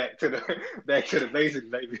way back to the basics,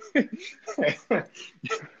 baby.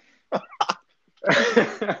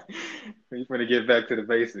 We finna get back to the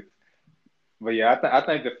basics. But yeah, I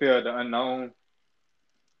think the fear of the unknown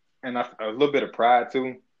and a little bit of pride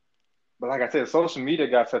too. But like I said, social media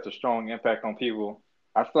got such a strong impact on people.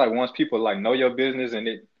 I feel like once people like know your business and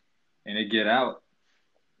it get out,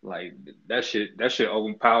 like that shit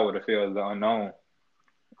overpower the fear of the unknown.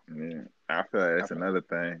 Yeah, I feel like that's another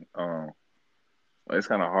thing. It's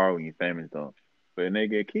kind of hard when you're famous though. But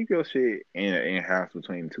nigga, keep your shit in house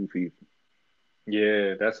between two people.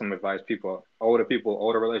 Yeah, that's some advice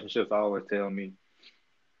older relationships always tell me.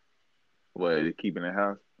 What, keep in the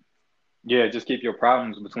house? Yeah, just keep your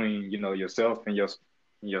problems between, yourself and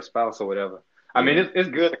your spouse or whatever. I mean, Yeah. it's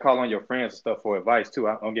good to call on your friends and stuff for advice too.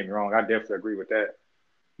 Don't get me wrong, I definitely agree with that.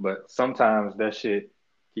 But sometimes that shit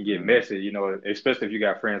can get Mm. messy, especially if you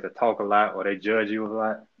got friends that talk a lot or they judge you a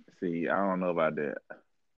lot. See, I don't know about that.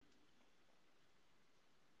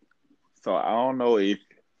 So I don't know if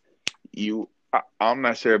I'm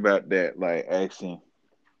not sure about that, like asking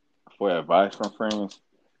for advice from friends,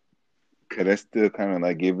 because that's still kind of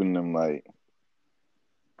like giving them like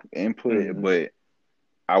input. Hmm. But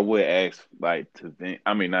I would ask like to vent.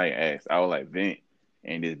 I mean, not ask. I would like vent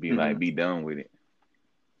and just be like, Hmm. be done with it.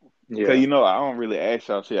 Cause Yeah. I don't really ask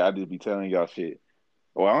y'all shit. I just be telling y'all shit.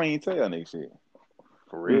 Well, I don't even tell y'all nigga shit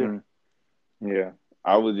for real. Hmm. Yeah.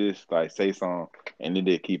 I would just like say something and then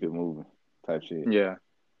they keep it moving type shit. Yeah.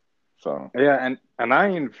 So Yeah, and I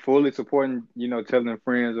ain't fully supporting, telling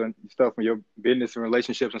friends and stuff on your business and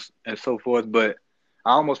relationships and so forth, but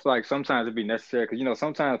I almost feel like sometimes it'd be necessary because,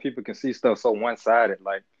 sometimes people can see stuff so one-sided.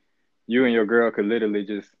 Like you and your girl could literally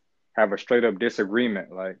just have a straight up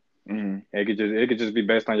disagreement. Like mm-hmm. it could just be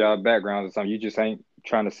based on y'all backgrounds or something. You just ain't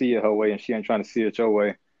trying to see it her way and she ain't trying to see it your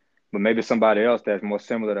way. But maybe somebody else that's more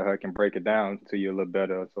similar to her can break it down to you a little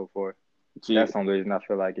better or so forth. see, That's the only reason I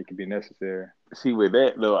feel like it could be necessary. see with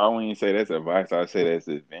that though, I wouldn't even say that's advice. I say that's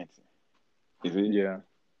advancing. Is it? Yeah.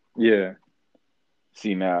 Yeah.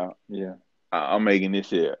 See now, Yeah. I'm making this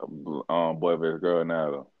shit boy versus girl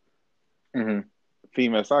now though. Hmm.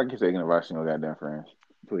 Female, start keep taking advice from your goddamn friends,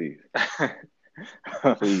 please,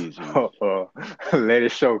 please, Oh, Jesus, let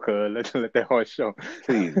it show, cuz. Let that horse show.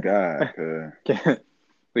 please, God, cause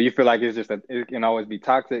So you feel like it can always be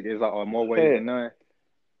toxic? Is or more ways hey, than none?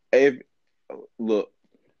 if look,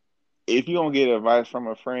 if you don't get advice from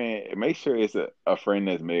a friend, make sure it's a friend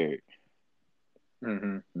that's married.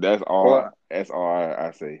 Hmm. That's all. Or That's all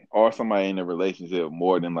I say. Or somebody in a relationship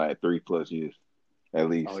more than like 3+ years, at oh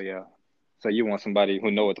least. yeah. So you want somebody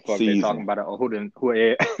who know what the fuck they talking Season, about or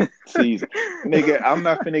who. season, nigga. I'm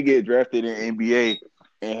not finna get drafted in NBA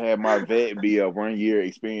and have my vet be a 1 year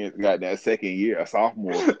experience. Got that second year, a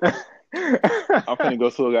sophomore. I'm finna go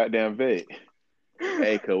to a goddamn vet.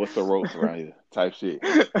 Hey, cuz, what's the ropes around here? Type shit.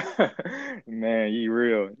 Man, you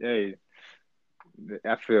real. Hey,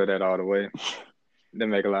 I feel that all the way. That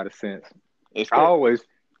make a lot of sense. It's I that. always,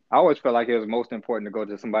 I always felt like it was most important to go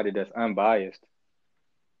to somebody that's unbiased.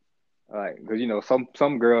 Like, because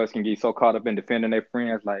some girls can get so caught up in defending their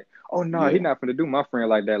friends, like, oh no, he Yeah, not gonna do my friend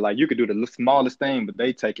like that. Like, you could do the smallest thing, but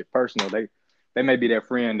they take it personal. They may be that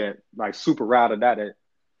friend that like super ride or die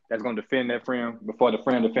that's gonna defend that friend before the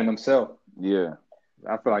friend defend themselves. yeah,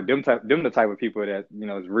 I feel like them the type of people that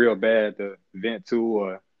is real bad to vent to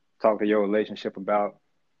or talk to your relationship about.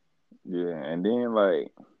 yeah. And then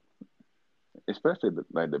like, especially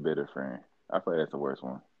like the bitter friend. I feel like that's the worst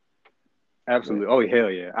one. But Absolutely. Oh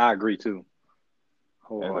hell yeah, I agree too,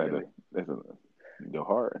 that's like wholeheartedly. the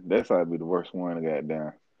heart. That's like be the worst one to got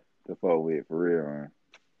down to fuck with for real, man.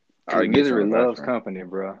 Cause I'll get some misery advice loves from. company,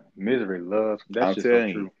 bro. Misery loves that I'm shit's so telling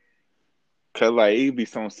you, true. cause like it be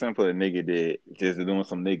some simple a nigga did just doing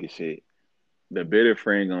some nigga shit. The bitter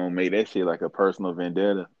friend gonna make that shit like a personal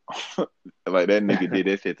vendetta. Like that nigga did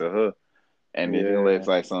that shit to her, and then gonna let Yeah.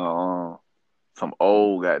 like some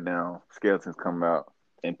old goddamn skeletons come out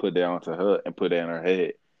and put that onto her and put that in her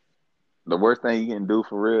head. The worst thing you can do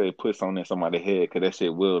for real is put something in somebody's head because that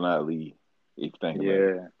shit will not leave. If you think about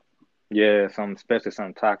it, Yeah. Yeah, especially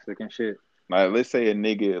something toxic and shit. like let's say a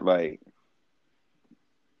nigga like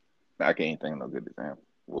I can't think of no good example.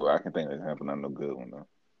 Well, I can think of an example, not no good one though.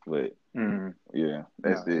 But Mm. yeah,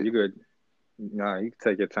 that's No, it. you could no, you can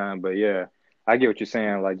take your time, but yeah, I get what you're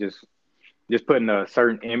saying. Like just putting a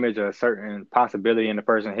certain image or a certain possibility in the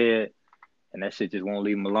person's head, and that shit just won't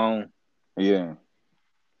leave them alone. Yeah,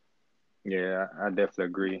 Yeah, I definitely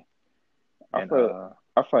agree. I And feel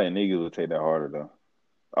I feel like niggas would take that harder though.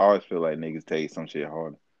 I always feel like niggas take some shit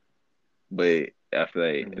harder, but I feel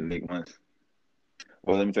like a mm, nigga once.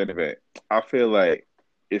 Well, let me take it back. I feel like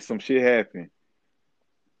if some shit happen,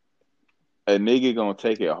 a nigga gonna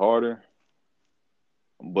take it harder.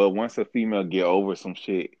 But once a female get over some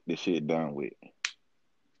shit, the shit done with.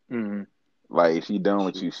 mm, Like if she done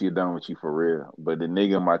with shit. you, she done with you for real. But the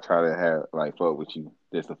nigga might try to have like fuck with you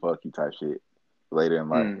just to fuck you type shit later in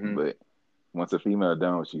life. Hmm. But once a female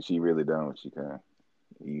done with you, she really done with you, kind.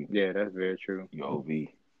 You Yeah, that's very true. you OV.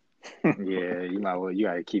 Yeah, you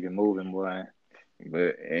gotta keep it moving, boy.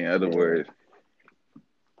 But in other Yeah, words,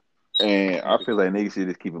 and you I could feel keep like it niggas moving. should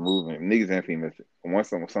just keep it moving. Niggas and females, once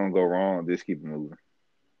something go wrong, just keep it moving.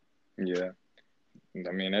 Yeah,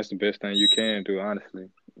 I mean that's the best thing you can do, honestly.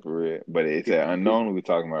 For real. But it's Keep that keep. unknown we were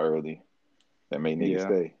talking about earlier that make niggas Yeah,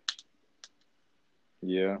 stay.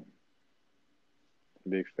 yeah,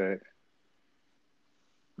 big facts.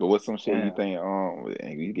 But what's some shit you Damn. think?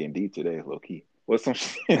 And you getting deep today, low key. What's some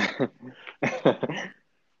shit?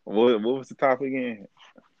 What was the topic again?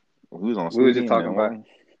 We was on We were Sweetie just and talking then about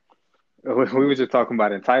one. we were just talking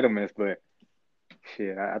about entitlements, but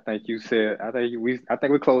shit, I think you said I think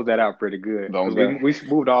we closed that out pretty good Don't because go. we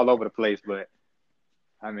moved all over the place, but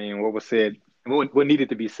I mean what was said, what needed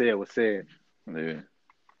to be said was said. Yeah.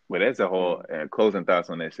 But that's a whole Mm. closing thoughts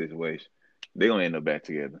on that situation. They gonna end up back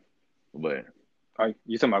together. But Are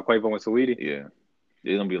you talking about Quavo and Saweetie? yeah,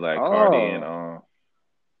 they're gonna be like Cardi and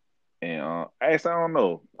Oh, actually I don't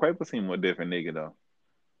know. Quavo seem more different nigga though.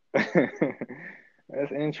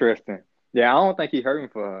 that's interesting. Yeah, I don't think he hurting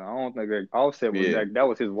for her. I don't think that Offset was Yeah, that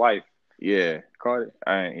was his wife, yeah. Cardi.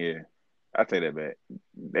 I ain't yeah. I take that back.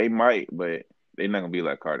 They might, but they not gonna be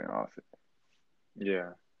like Cardi and Offset. Yeah,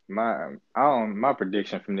 my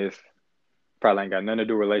prediction from this probably ain't got nothing to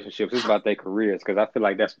do with relationships. It's about their careers because I feel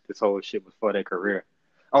like that's what this whole shit was for their career.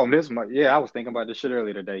 Oh, I was thinking about this shit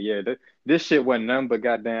earlier today. Yeah, this shit wasn't nothing but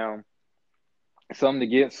goddamn something to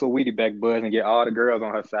get Saweetie back buzz and get all the girls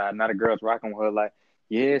on her side. Now the girls rocking with her like,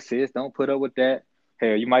 yeah, sis, don't put up with that.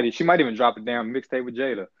 Hell, she might even drop a damn mixtape with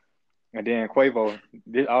Jada. And then Quavo,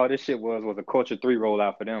 all this shit was a Culture 3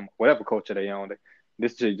 rollout for them, whatever culture they own.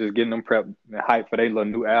 This shit just getting them prepped and hyped for their little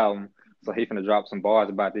new album. So he finna drop some bars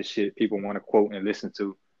about this shit people want to quote and listen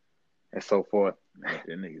to and so forth. Man,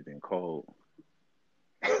 that nigga been cold.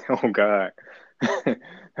 Oh God.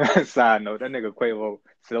 Side note, that nigga Quavo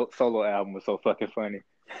solo album was so fucking funny.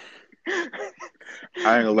 I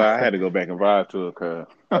ain't gonna lie, I had to go back and vibe to it, cause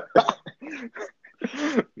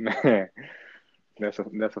Man, that's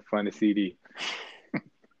a funny CD.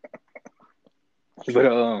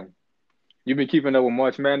 But you been keeping up with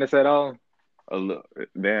March Madness at all? a look,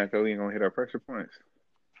 damn, cause we ain't gonna hit our pressure points.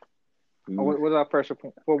 What was our pressure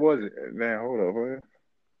point? What was it? Man, hold up, hold.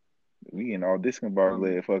 We getting all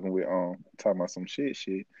discombobulated fucking with talking about some shit.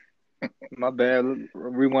 My bad.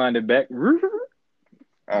 Rewind it back.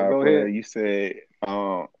 But go But ahead. you said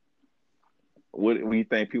what we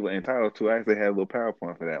think people are entitled to. I actually had a little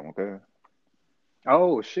PowerPoint for that one, cause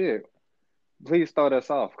Oh shit! Please start us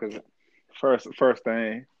off, cause first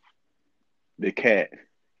thing, the cat,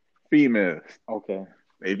 females. okay,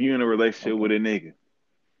 If you in a relationship okay, with a nigga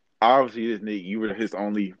obviously this nigga, you were his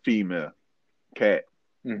only female cat.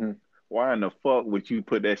 Hmm. Why in the fuck would you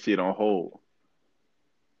put that shit on hold?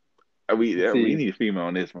 We See, need a female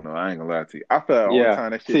on this one though. I ain't gonna lie to you. I feel the only yeah,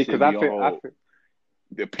 time that shit see, should because be on hold.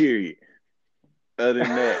 The period. Other than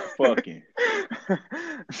that, fucking.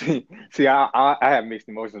 see, I have mixed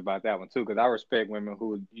emotions about that one too, because I respect women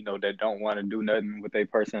who, that don't want to do nothing with their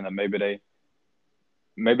person, or maybe they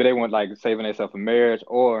want like saving themselves for marriage,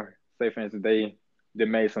 or say for instance they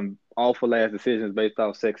made some awful ass decisions based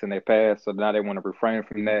off sex in their past, so now they want to refrain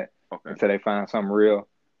from that Okay. until they find something real.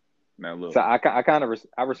 Now look. So I kind of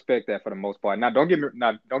I respect that for the most part. Now don't get me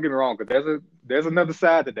wrong, because there's another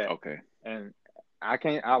side to that, Okay. and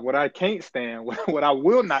what I can't stand, what I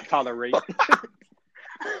will not tolerate,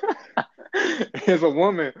 is a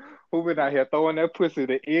woman who been out here throwing that pussy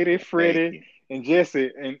to Eddie, Thank Freddie, you. and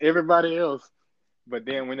Jesse and everybody else, but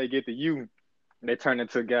then when they get to you, they turn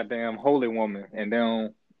into a goddamn holy woman, and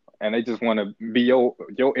they just want to be your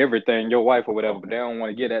everything, your wife or whatever. But they Okay. don't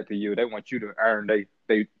want to get that to you. They want you to earn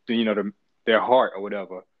their heart or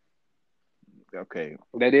whatever. Okay.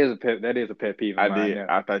 That is a pet peeve of I mine. did. Yeah.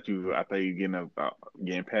 I thought you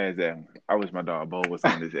getting past that. I wish my dog Bo was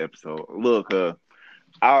on this episode. Look,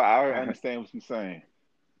 I understand what you're saying.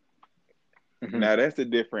 Hmm. Now that's the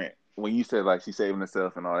different when you said like she's saving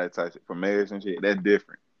herself and all that type of shit for marriage and shit. That's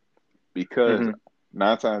different because Hmm.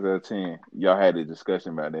 9 times out of 10 y'all had a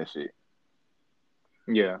discussion about that shit.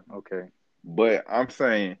 Yeah. Okay. But I'm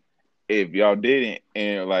saying if y'all didn't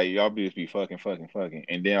and like y'all just be fucking,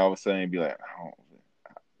 and then all of a sudden be like, oh,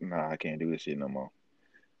 nah, I can't do this shit no more.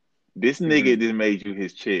 This nigga Hmm. just made you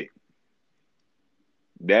his chick.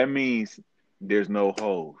 That means there's no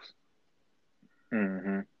hoes.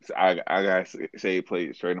 Hmm. So I gotta say, play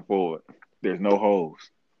it straight and forward. There's no hoes.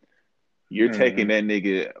 You're taking Hmm. that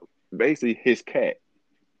nigga basically his cat.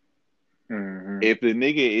 Hmm. If the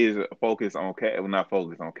nigga is focused on cat, well, not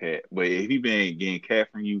focused on cat, but if he been getting cat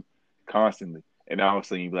from you constantly, and all of a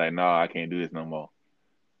sudden you be like, nah, I can't do this no more.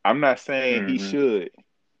 I'm not saying he Hmm. should,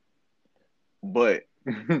 but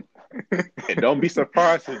Hmm. don't be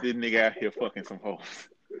surprised if this nigga out here fucking some hoes.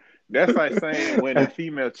 That's like saying when a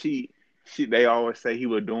female cheat, they always say he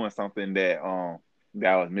was doing something that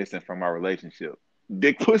was missing from our relationship.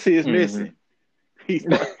 Dick pussy is Hmm. missing. He's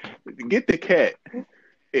not get the cat.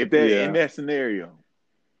 If that in Yeah. that scenario,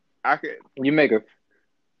 I could. You make a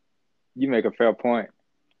you make a fair point.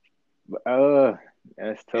 But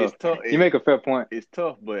that's It's tough. tough. You make a fair point. It's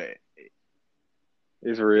tough, but It's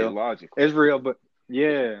it's real. logical. It's real, but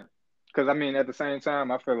yeah. Because I mean, at the same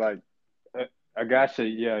time, I feel like a guy should,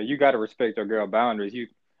 yeah, you got to respect your girl boundaries. You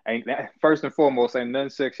ain't first and foremost, ain't nothing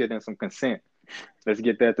sexier than some consent. Let's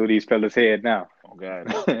get that through these fellas' head now. Oh God,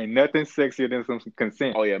 no. Ain't nothing sexier than some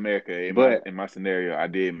consent. Oh yeah, America. In my But in my scenario, I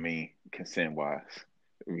did mean consent wise.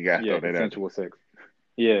 We gotta yeah, throw that out consensual sex.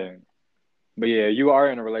 Yeah. But yeah, you are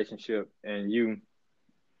in a relationship and you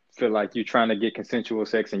feel like you're trying to get consensual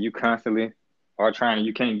sex and you constantly are trying,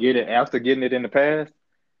 you can't get it after getting it in the past.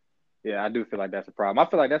 Yeah, I do feel like that's a problem. I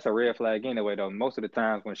feel like that's a red flag anyway, though. Most of the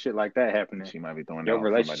times when shit like that there. happening, She might be throwing that your on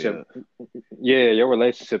somebody relationship, else. yeah, your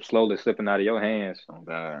relationship slowly slipping out of your hands. Oh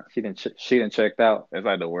God, She didn't checked out. that's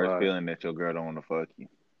like the worst Uh, feeling that your girl don't want to fuck you.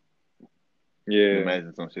 yeah,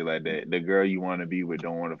 Imagine some shit like that. The girl you want to be with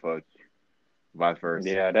don't want to fuck you. Vice versa.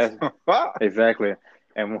 yeah, that's exactly.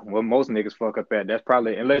 And what most niggas fuck up at, that's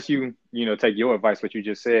probably unless take your advice, what you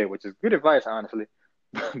just said, which is good advice, honestly.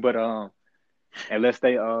 But unless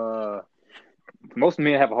most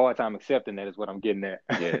men have a hard time accepting that is what I'm getting at.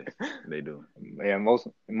 Yes, they do. Yeah, most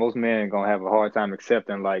men gonna have a hard time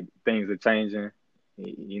accepting like things are changing.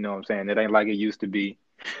 You know what I'm saying? It ain't like it used to be.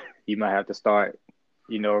 You might have to start,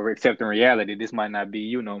 accepting reality. This might not be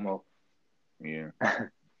you no more. Yeah.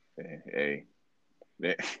 Hey.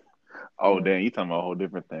 That, oh Yeah. damn, you talking about a whole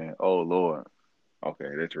different thing. Oh Lord. Okay,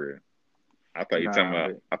 that's real. I thought you talking Nah,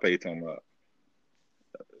 about. but I thought you talking about.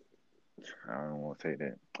 I don't want to say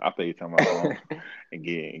that. I thought you talking about going and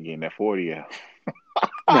getting that 40 out.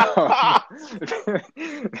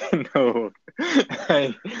 no, no,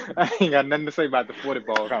 I ain't got nothing to say about the 40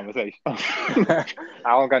 ball conversation. I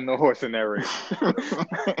don't got no horse in that race.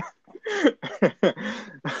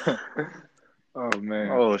 Oh man,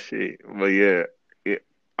 Oh shit. But yeah,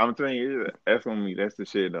 I'm telling you, that's on me. That's the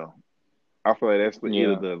shit though. I feel like that's either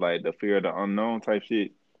yeah, the fear of the unknown type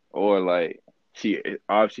shit, or like she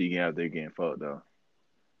obviously getting out there getting fucked though.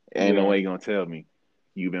 Ain't no yeah, way you gonna tell me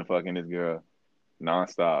you been fucking this girl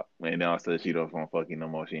nonstop, and then all of a sudden she don't want fucking no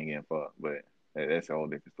more. She ain't getting fucked, but that's a whole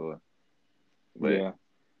different story. But yeah.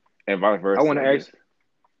 and vice I want versa, to I guess. ask.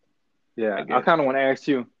 I Yeah, I guess. kind of want to ask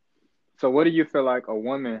you. So, what do you feel like a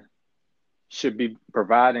woman should be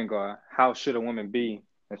providing, or how should a woman be,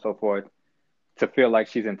 and so forth, to feel like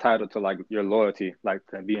she's entitled to like your loyalty, like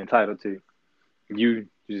to be entitled to you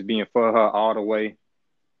just being for her all the way,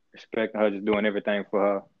 respecting her, just doing everything for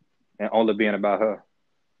her, and only being about her.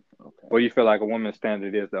 Okay. What do you feel like a woman's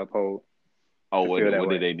standard is to uphold Oh, to feel that what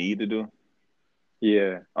do way? they need to do?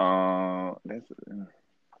 Yeah.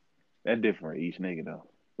 That's different for each nigga though.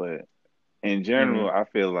 But in Hmm. general, I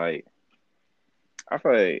feel like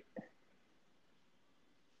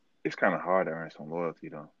it's kind of hard to earn some loyalty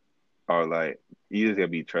though, or like you just gotta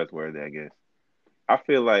be trustworthy, I guess. I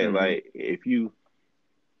feel like Hmm.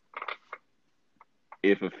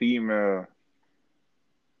 if a female,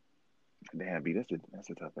 damn, B, that's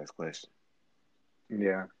a tough ass question.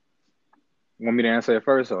 Yeah. Want me to answer it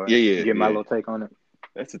first Yeah, or yeah, get my yeah. little take on it?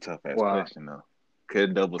 That's a tough ass Well, question though. Cause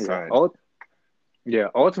double yeah. sided. Yeah.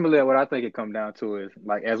 Ultimately, what I think it come down to is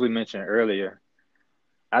like as we mentioned earlier,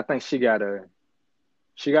 I think she got to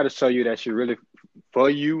show you that she really for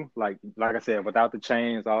you. Like I said, without the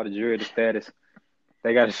chains, all the jewelry, the status,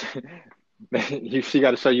 they got to. She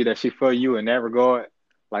got to show you that she for you in that regard.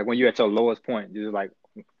 Like when you at your lowest point, just like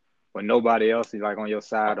when nobody else is like on your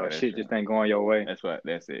side Okay, or that's shit it. just ain't going your way.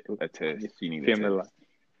 That's it. A test. You She need a feel me? test. Like,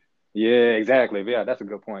 yeah, exactly. Yeah, that's a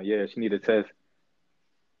good point. Yeah, she need a test.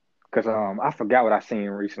 Cause I forgot what I seen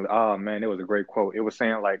recently. Oh man, it was a great quote. It was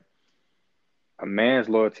saying like a man's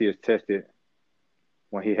loyalty is tested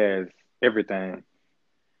when he has everything,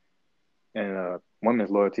 and a woman's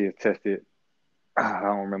loyalty is tested. I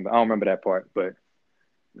don't remember. I don't remember that part, but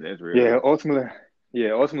That's real yeah, though. ultimately,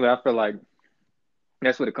 I feel like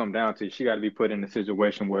that's what it comes down to. She got to be put in a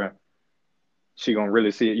situation where she gonna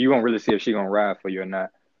really see it. You gonna really see if she gonna ride for you or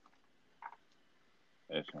not.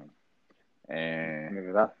 That's right. And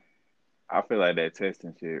Maybe that. I feel like that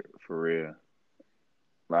testing shit for real.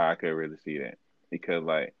 Like I could really see that because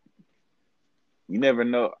like you never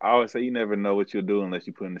know. I always say you never know what you'll do unless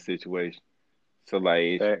you put in the situation. So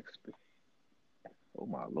like, Facts. oh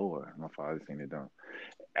my lord, my father seen it done.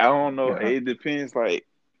 I don't know. Yeah. It depends. Like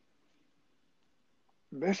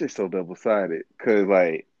that's just so double sided. Cause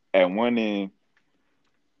like at one end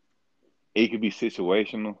it could be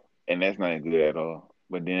situational, and that's not good at all.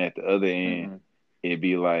 But then at the other end, Hmm. it'd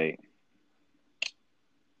be like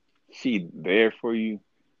she there for you,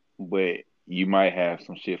 but you might have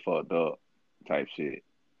some shit fucked up type shit.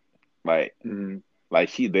 Like Hmm. like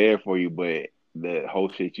she there for you, but the whole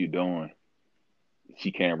shit you doing,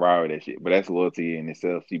 she can't ride with that shit. But that's loyalty in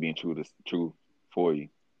itself. She being true for you.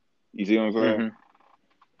 You see what I'm saying? Hmm.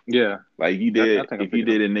 Yeah. Like I think I'm if you picking up.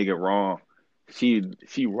 did a nigga wrong, she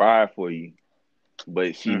ride for you,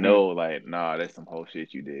 but she Hmm. know like nah, that's some whole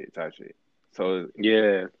shit you did type shit. So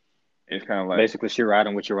Yeah. it's kind of like Basically, she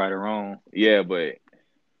riding with you right or wrong. yeah, but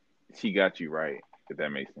she got you right if that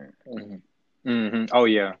makes sense. Hmm. Hmm. Oh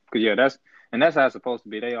yeah. Cause yeah, that's how it's supposed to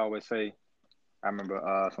be. They always say. I remember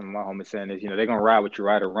some of my homies saying this. They're gonna ride with you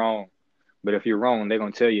right or wrong, but if you're wrong, they're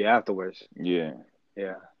gonna tell you afterwards. Yeah.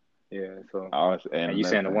 Yeah. Yeah. So, And and you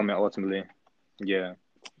saying the woman ultimately. Yeah.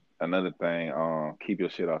 another thing, keep your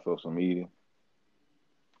shit off social media.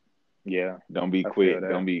 Yeah. Don't be I feel quick. that.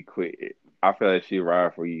 Don't be quick. I feel like she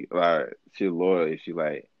ride for you. Like she loyal. If she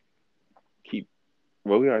like keep.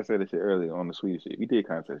 Well, we already said this shit earlier on the Swedish shit. We did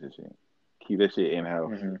contest this shit. Keep that shit in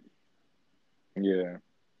house. Hmm. Yeah.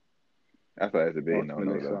 I feel like it's a big no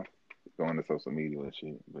Ultimately, no though. so Going to social media and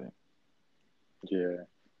shit. But yeah.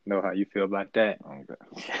 Know how you feel about that. oh god,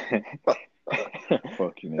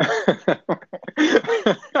 fuck you, nigga.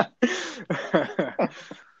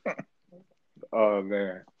 Oh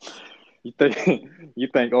man, you think you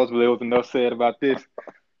think ultimately there was enough said about this?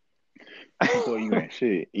 Boy, you ain't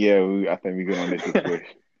shit. Yeah, I think we good on this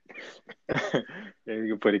situation. Yeah, you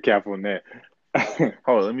can put a cap on that.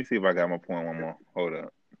 Hold on, let me see if I got my point one more. Hold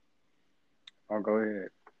up. I'll go ahead.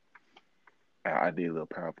 I did a little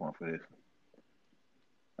PowerPoint for this.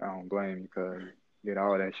 I don't blame you because get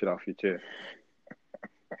all that shit off your chest.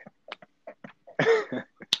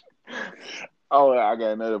 Oh, I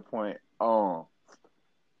got another point.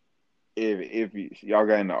 If y'all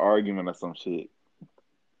got in an argument or some shit,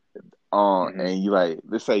 Hmm. and you like,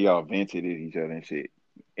 let's say y'all vented at each other and shit.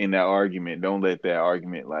 In that argument, don't let that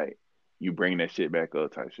argument like you bring that shit back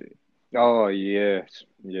up type shit. Oh yes,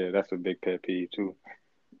 yeah, that's a big pet peeve too.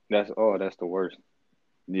 That's the worst.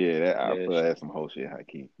 I Yeah, feel like that's some whole shit high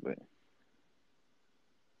key, but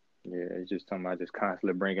yeah. It's just talking about just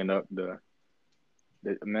constantly bringing up the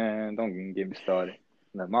man. Don't even get me started.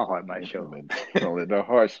 Like, my heart might show. don't let the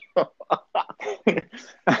heart show.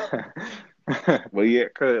 But yeah,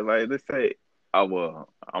 cause like let's say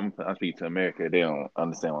I'm speaking to America, they don't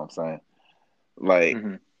understand what I'm saying. Like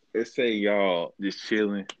Hmm. let's say y'all just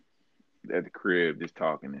chilling at the crib, just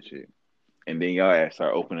talking and shit, and then y'all ass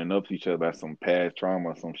start opening up to each other about some past trauma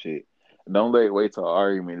or some shit. Don't wait till an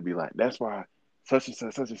argument to be like, that's why such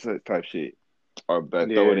and such type shit, or but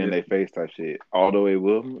throw Yeah, it in just their face type shit. Although it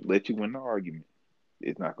will let you win the argument,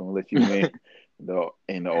 it's not gonna let you win the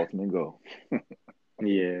ultimate goal.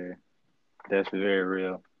 yeah, that's very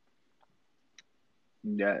real.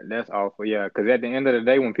 Yeah, that's awful. Yeah, because at the end of the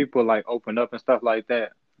day, when people like open up and stuff like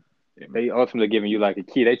that, Yeah, they ultimately giving you like a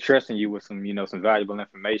key. They trusting you with some, some valuable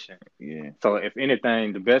information. yeah, So if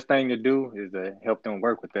anything, the best thing to do is to help them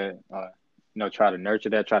work with that. Try to nurture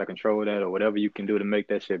that, try to control that, or whatever you can do to make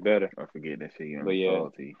that shit better. I forget that shit But getting yeah,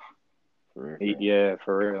 salty for real, yeah,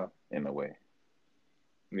 for real. in a way.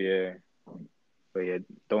 Yeah, but yeah,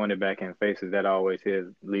 throwing it back in faces that always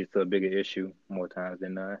leads to a bigger issue more times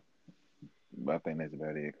than not. But I think that's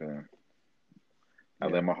about it. Cause I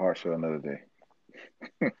let Yeah, my heart show another day.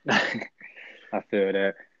 I feel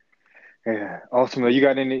that. Yeah.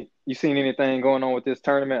 Ultimately, you seen anything going on with this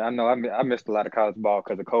tournament? I know I missed a lot of college ball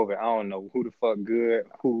because of COVID. I don't know who the fuck good,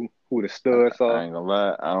 who the studs I are. ain't gonna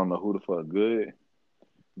lie, I don't know who the fuck good,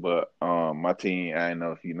 but my team, I don't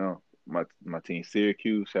know if you know, my team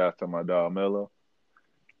Syracuse. Shout out to my dog Mello.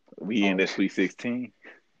 We in Oh, that Sweet 16.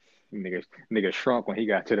 nigga shrunk when he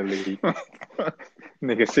got to the league.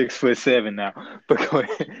 Nigga 6'7" now. But go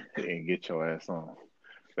ahead. And get your ass on.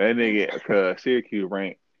 That nigga, cause Syracuse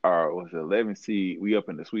ranked was 11 seed. We up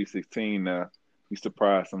in the Sweet 16 now. We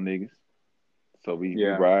surprised some niggas, so we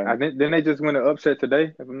Yeah, I riding. think then they just went to upset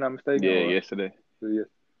today, if I'm not mistaken, Yeah, or yesterday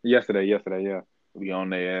yesterday. Yeah, we on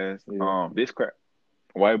their ass. yeah. This crap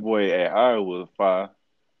white boy at Iowa was fire.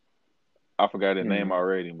 I forgot his name Mm,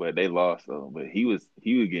 already, but they lost though. But he was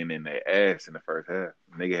getting in their ass in the first half.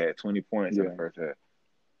 Nigga had 20 points in the yeah, first half,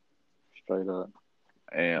 straight up.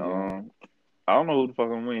 and Yeah, I don't know who the fuck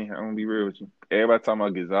gonna win. I'm gonna be real with you. Everybody talking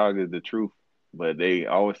about Gonzaga is the truth, but they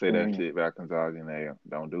always say that mm, shit about Gonzaga and they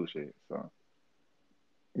don't do shit. So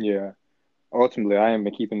yeah. Ultimately, I ain't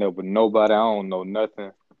been keeping up with nobody. I don't know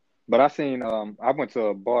nothing. But I went to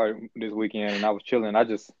a bar this weekend and I was chilling. I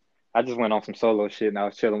just went on some solo shit and I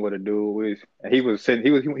was chilling with a dude. He was sitting,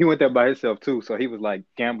 he went there by himself too. So he was like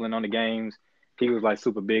gambling on the games. He was like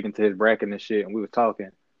super big into his bracket and shit. And we was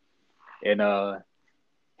talking, and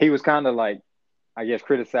he was kind of like, I guess,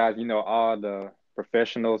 criticized, all the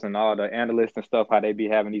professionals and all the analysts and stuff, how they be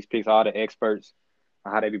having these picks, all the experts,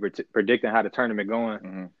 how they be predicting how the tournament going.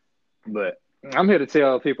 mm-hmm. But I'm here to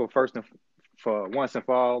tell people first and for once and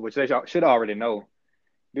for all, which they should already know.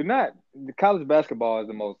 Do not. The college basketball is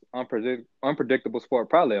the most unpredictable sport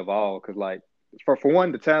probably of all. Because like for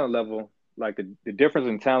one, the talent level, like the difference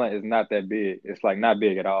in talent is not that big. It's like not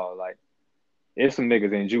big at all. Like it's some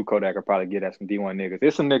niggas in JUCO that could probably get at some D1 niggas.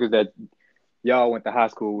 It's some niggas that y'all went to high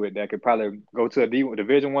school with that could probably go to a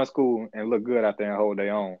Division One school and look good out there and hold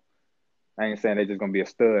their own. I ain't saying they just gonna be a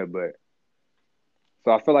stud, but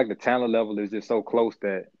so I feel like the talent level is just so close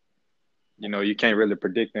that you can't really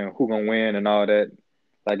predict them who gonna win and all that.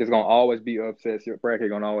 Like it's gonna always be upsets. Your bracket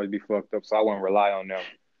gonna always be fucked up. So I wouldn't rely on them.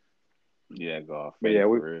 Yeah, go off But faith yeah,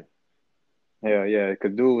 for real. hell yeah,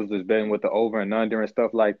 cause dude was just betting with the over and under and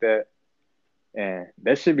stuff like that, and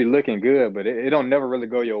that should be looking good. But it don't never really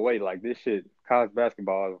go your way. Like this shit, college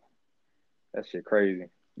basketball, that shit crazy.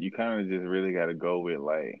 You kind of just really got to go with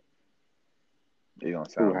like it gonna Who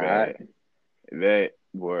sound hot? bad that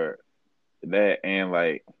were that and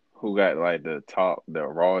like who got like the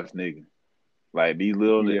rawest nigga. Yeah, Like these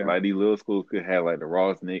little schools could have like the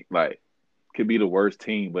rawest nigga, like could be the worst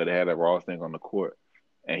team, but it had the rawest nigga on the court,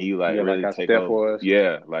 and he like yeah, like really how take Steph over. was.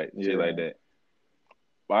 Yeah, like shit like Yeah, that.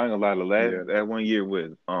 But I ain't gonna lie, the yeah, last that one year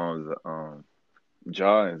with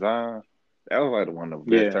Ja and Zion, that was like one of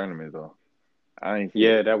the best yeah, tournaments though. I ain't feel.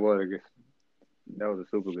 yeah. That was a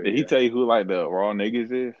super good Did he year. tell you who like the raw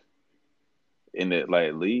niggas is in the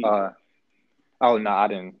like league? Uh, oh no, I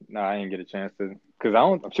didn't. No, I didn't get a chance to. Cause I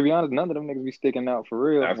don't. To be honest, none of them niggas be sticking out for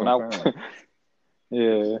real. That's When what I, I'm saying.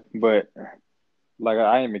 yeah, but like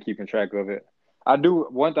I ain't been keeping track of it. I do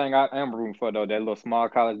one thing I am rooting for though. That little small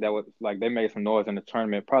college that was like they made some noise in the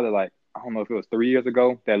tournament. Probably like I don't know if it was 3 years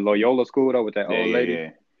ago. That Loyola school though with that Yeah, old yeah, lady. yeah.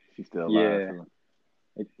 She's still alive Yeah,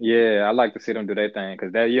 too. yeah. I like to see them do their thing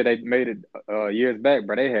because that year they made it years back,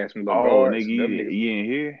 but they had some little Oh, nigga, guards. Them niggas. you ain't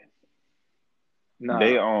here?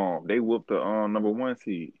 Nah. They whooped the number one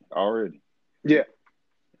seed already. Yeah.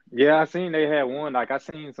 Yeah. I seen they had one. Like I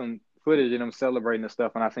seen some footage of them celebrating and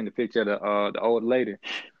stuff, and I seen the picture of the old lady.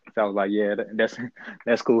 So I was like, yeah, that's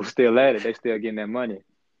that school's still at it. They still getting that money.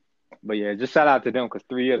 But yeah, just shout out to them because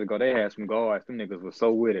 3 years ago they had some guards. Them niggas was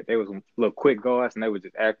so with it. They was some little quick guards and they was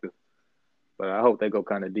just active. but I hope they go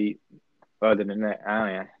kind of deep. Other than that,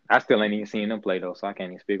 I still ain't even seen them play though, so I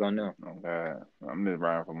can't even speak on them. Oh God, I'm just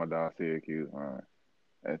riding for my dog Syracuse.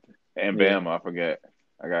 And Yeah, Bama, I forgot.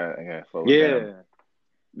 I got fuck with Bama. yeah,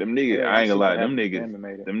 Them niggas, yeah. I I'm ain't gonna super lie. happy Bama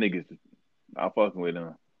made it. Them niggas, I'm fucking with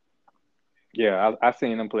them. Yeah, I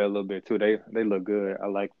seen them play a little bit too. They look good.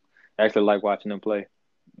 Actually like watching them play.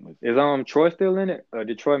 Is Troy still in it?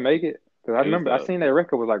 Did Troy make it? Because I It was remember I seen their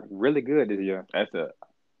record was like really good this year. that's a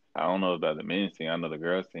I don't know about the men's team. I know the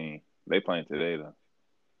girls team. They playing today though.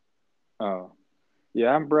 Oh,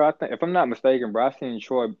 yeah, bro. I think if I'm not mistaken, bro, I seen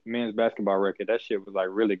Troy men's basketball record. That shit was like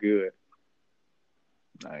really good.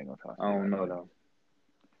 I ain't gonna talk I shit don't about know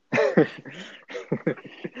though.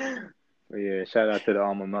 But yeah, shout out to the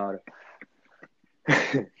alma mater.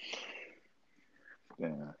 that.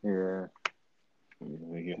 Yeah,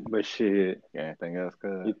 We but shit. got anything else?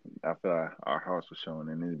 Cause I feel like our hearts were showing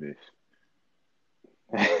in this bitch.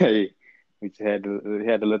 Hey, we just had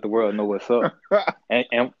to let the world know what's up.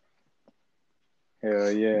 And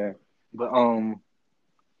hell yeah. But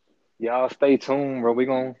y'all stay tuned, bro. We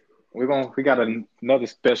got another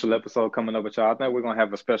special episode coming up with y'all. I think we're gonna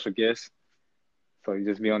have a special guest. So you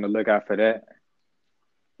just be on the lookout for that.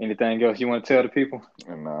 Anything else you want to tell the people?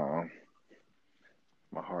 And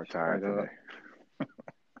my heart tired Straight up. today.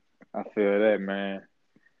 I feel that, man.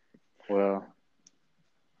 Well,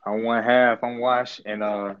 on one half, I'm Wash, and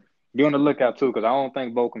be on the lookout too, because I don't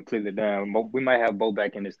think Bo completely down. We might have Bo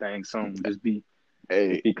back in this thing soon. Just be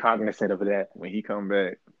Hey, cognizant of that. when he come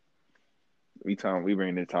back, we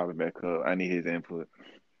bring this topic back up. I need his input.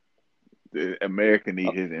 The America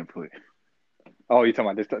need his input. Oh, you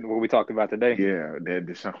talking about this? What we talked about today? Yeah, that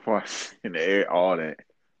Deshaun Watson in the air, all that.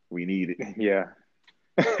 We need it. Yeah,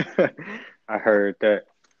 I heard that.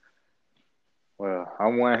 Well,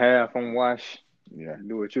 I'm one half. I'm Wash. Yeah,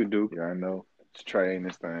 Do what you do. I know. It's trading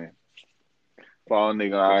this thing. Follow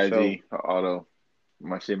nigga on For IG, although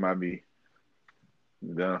my shit might be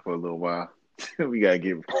done for a little while. We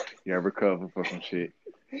gotta recover for some shit.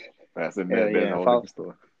 That's the Hell best yeah. whole liquor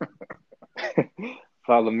store.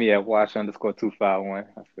 Follow me at Wash_251.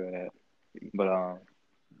 I feel that. But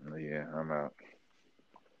Yeah, I'm out.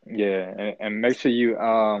 yeah, and make sure you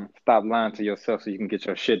stop lying to yourself so you can get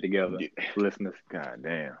your shit together, Yeah. listeners. God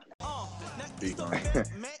damn. Speak on it.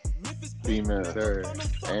 Female third.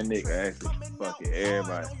 And Nick actually. Fuck it.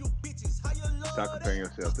 Everybody. Stop comparing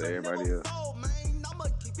yourself to everybody else.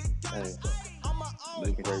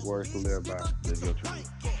 Hey, great words to live by. Live your truth.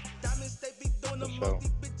 For sure.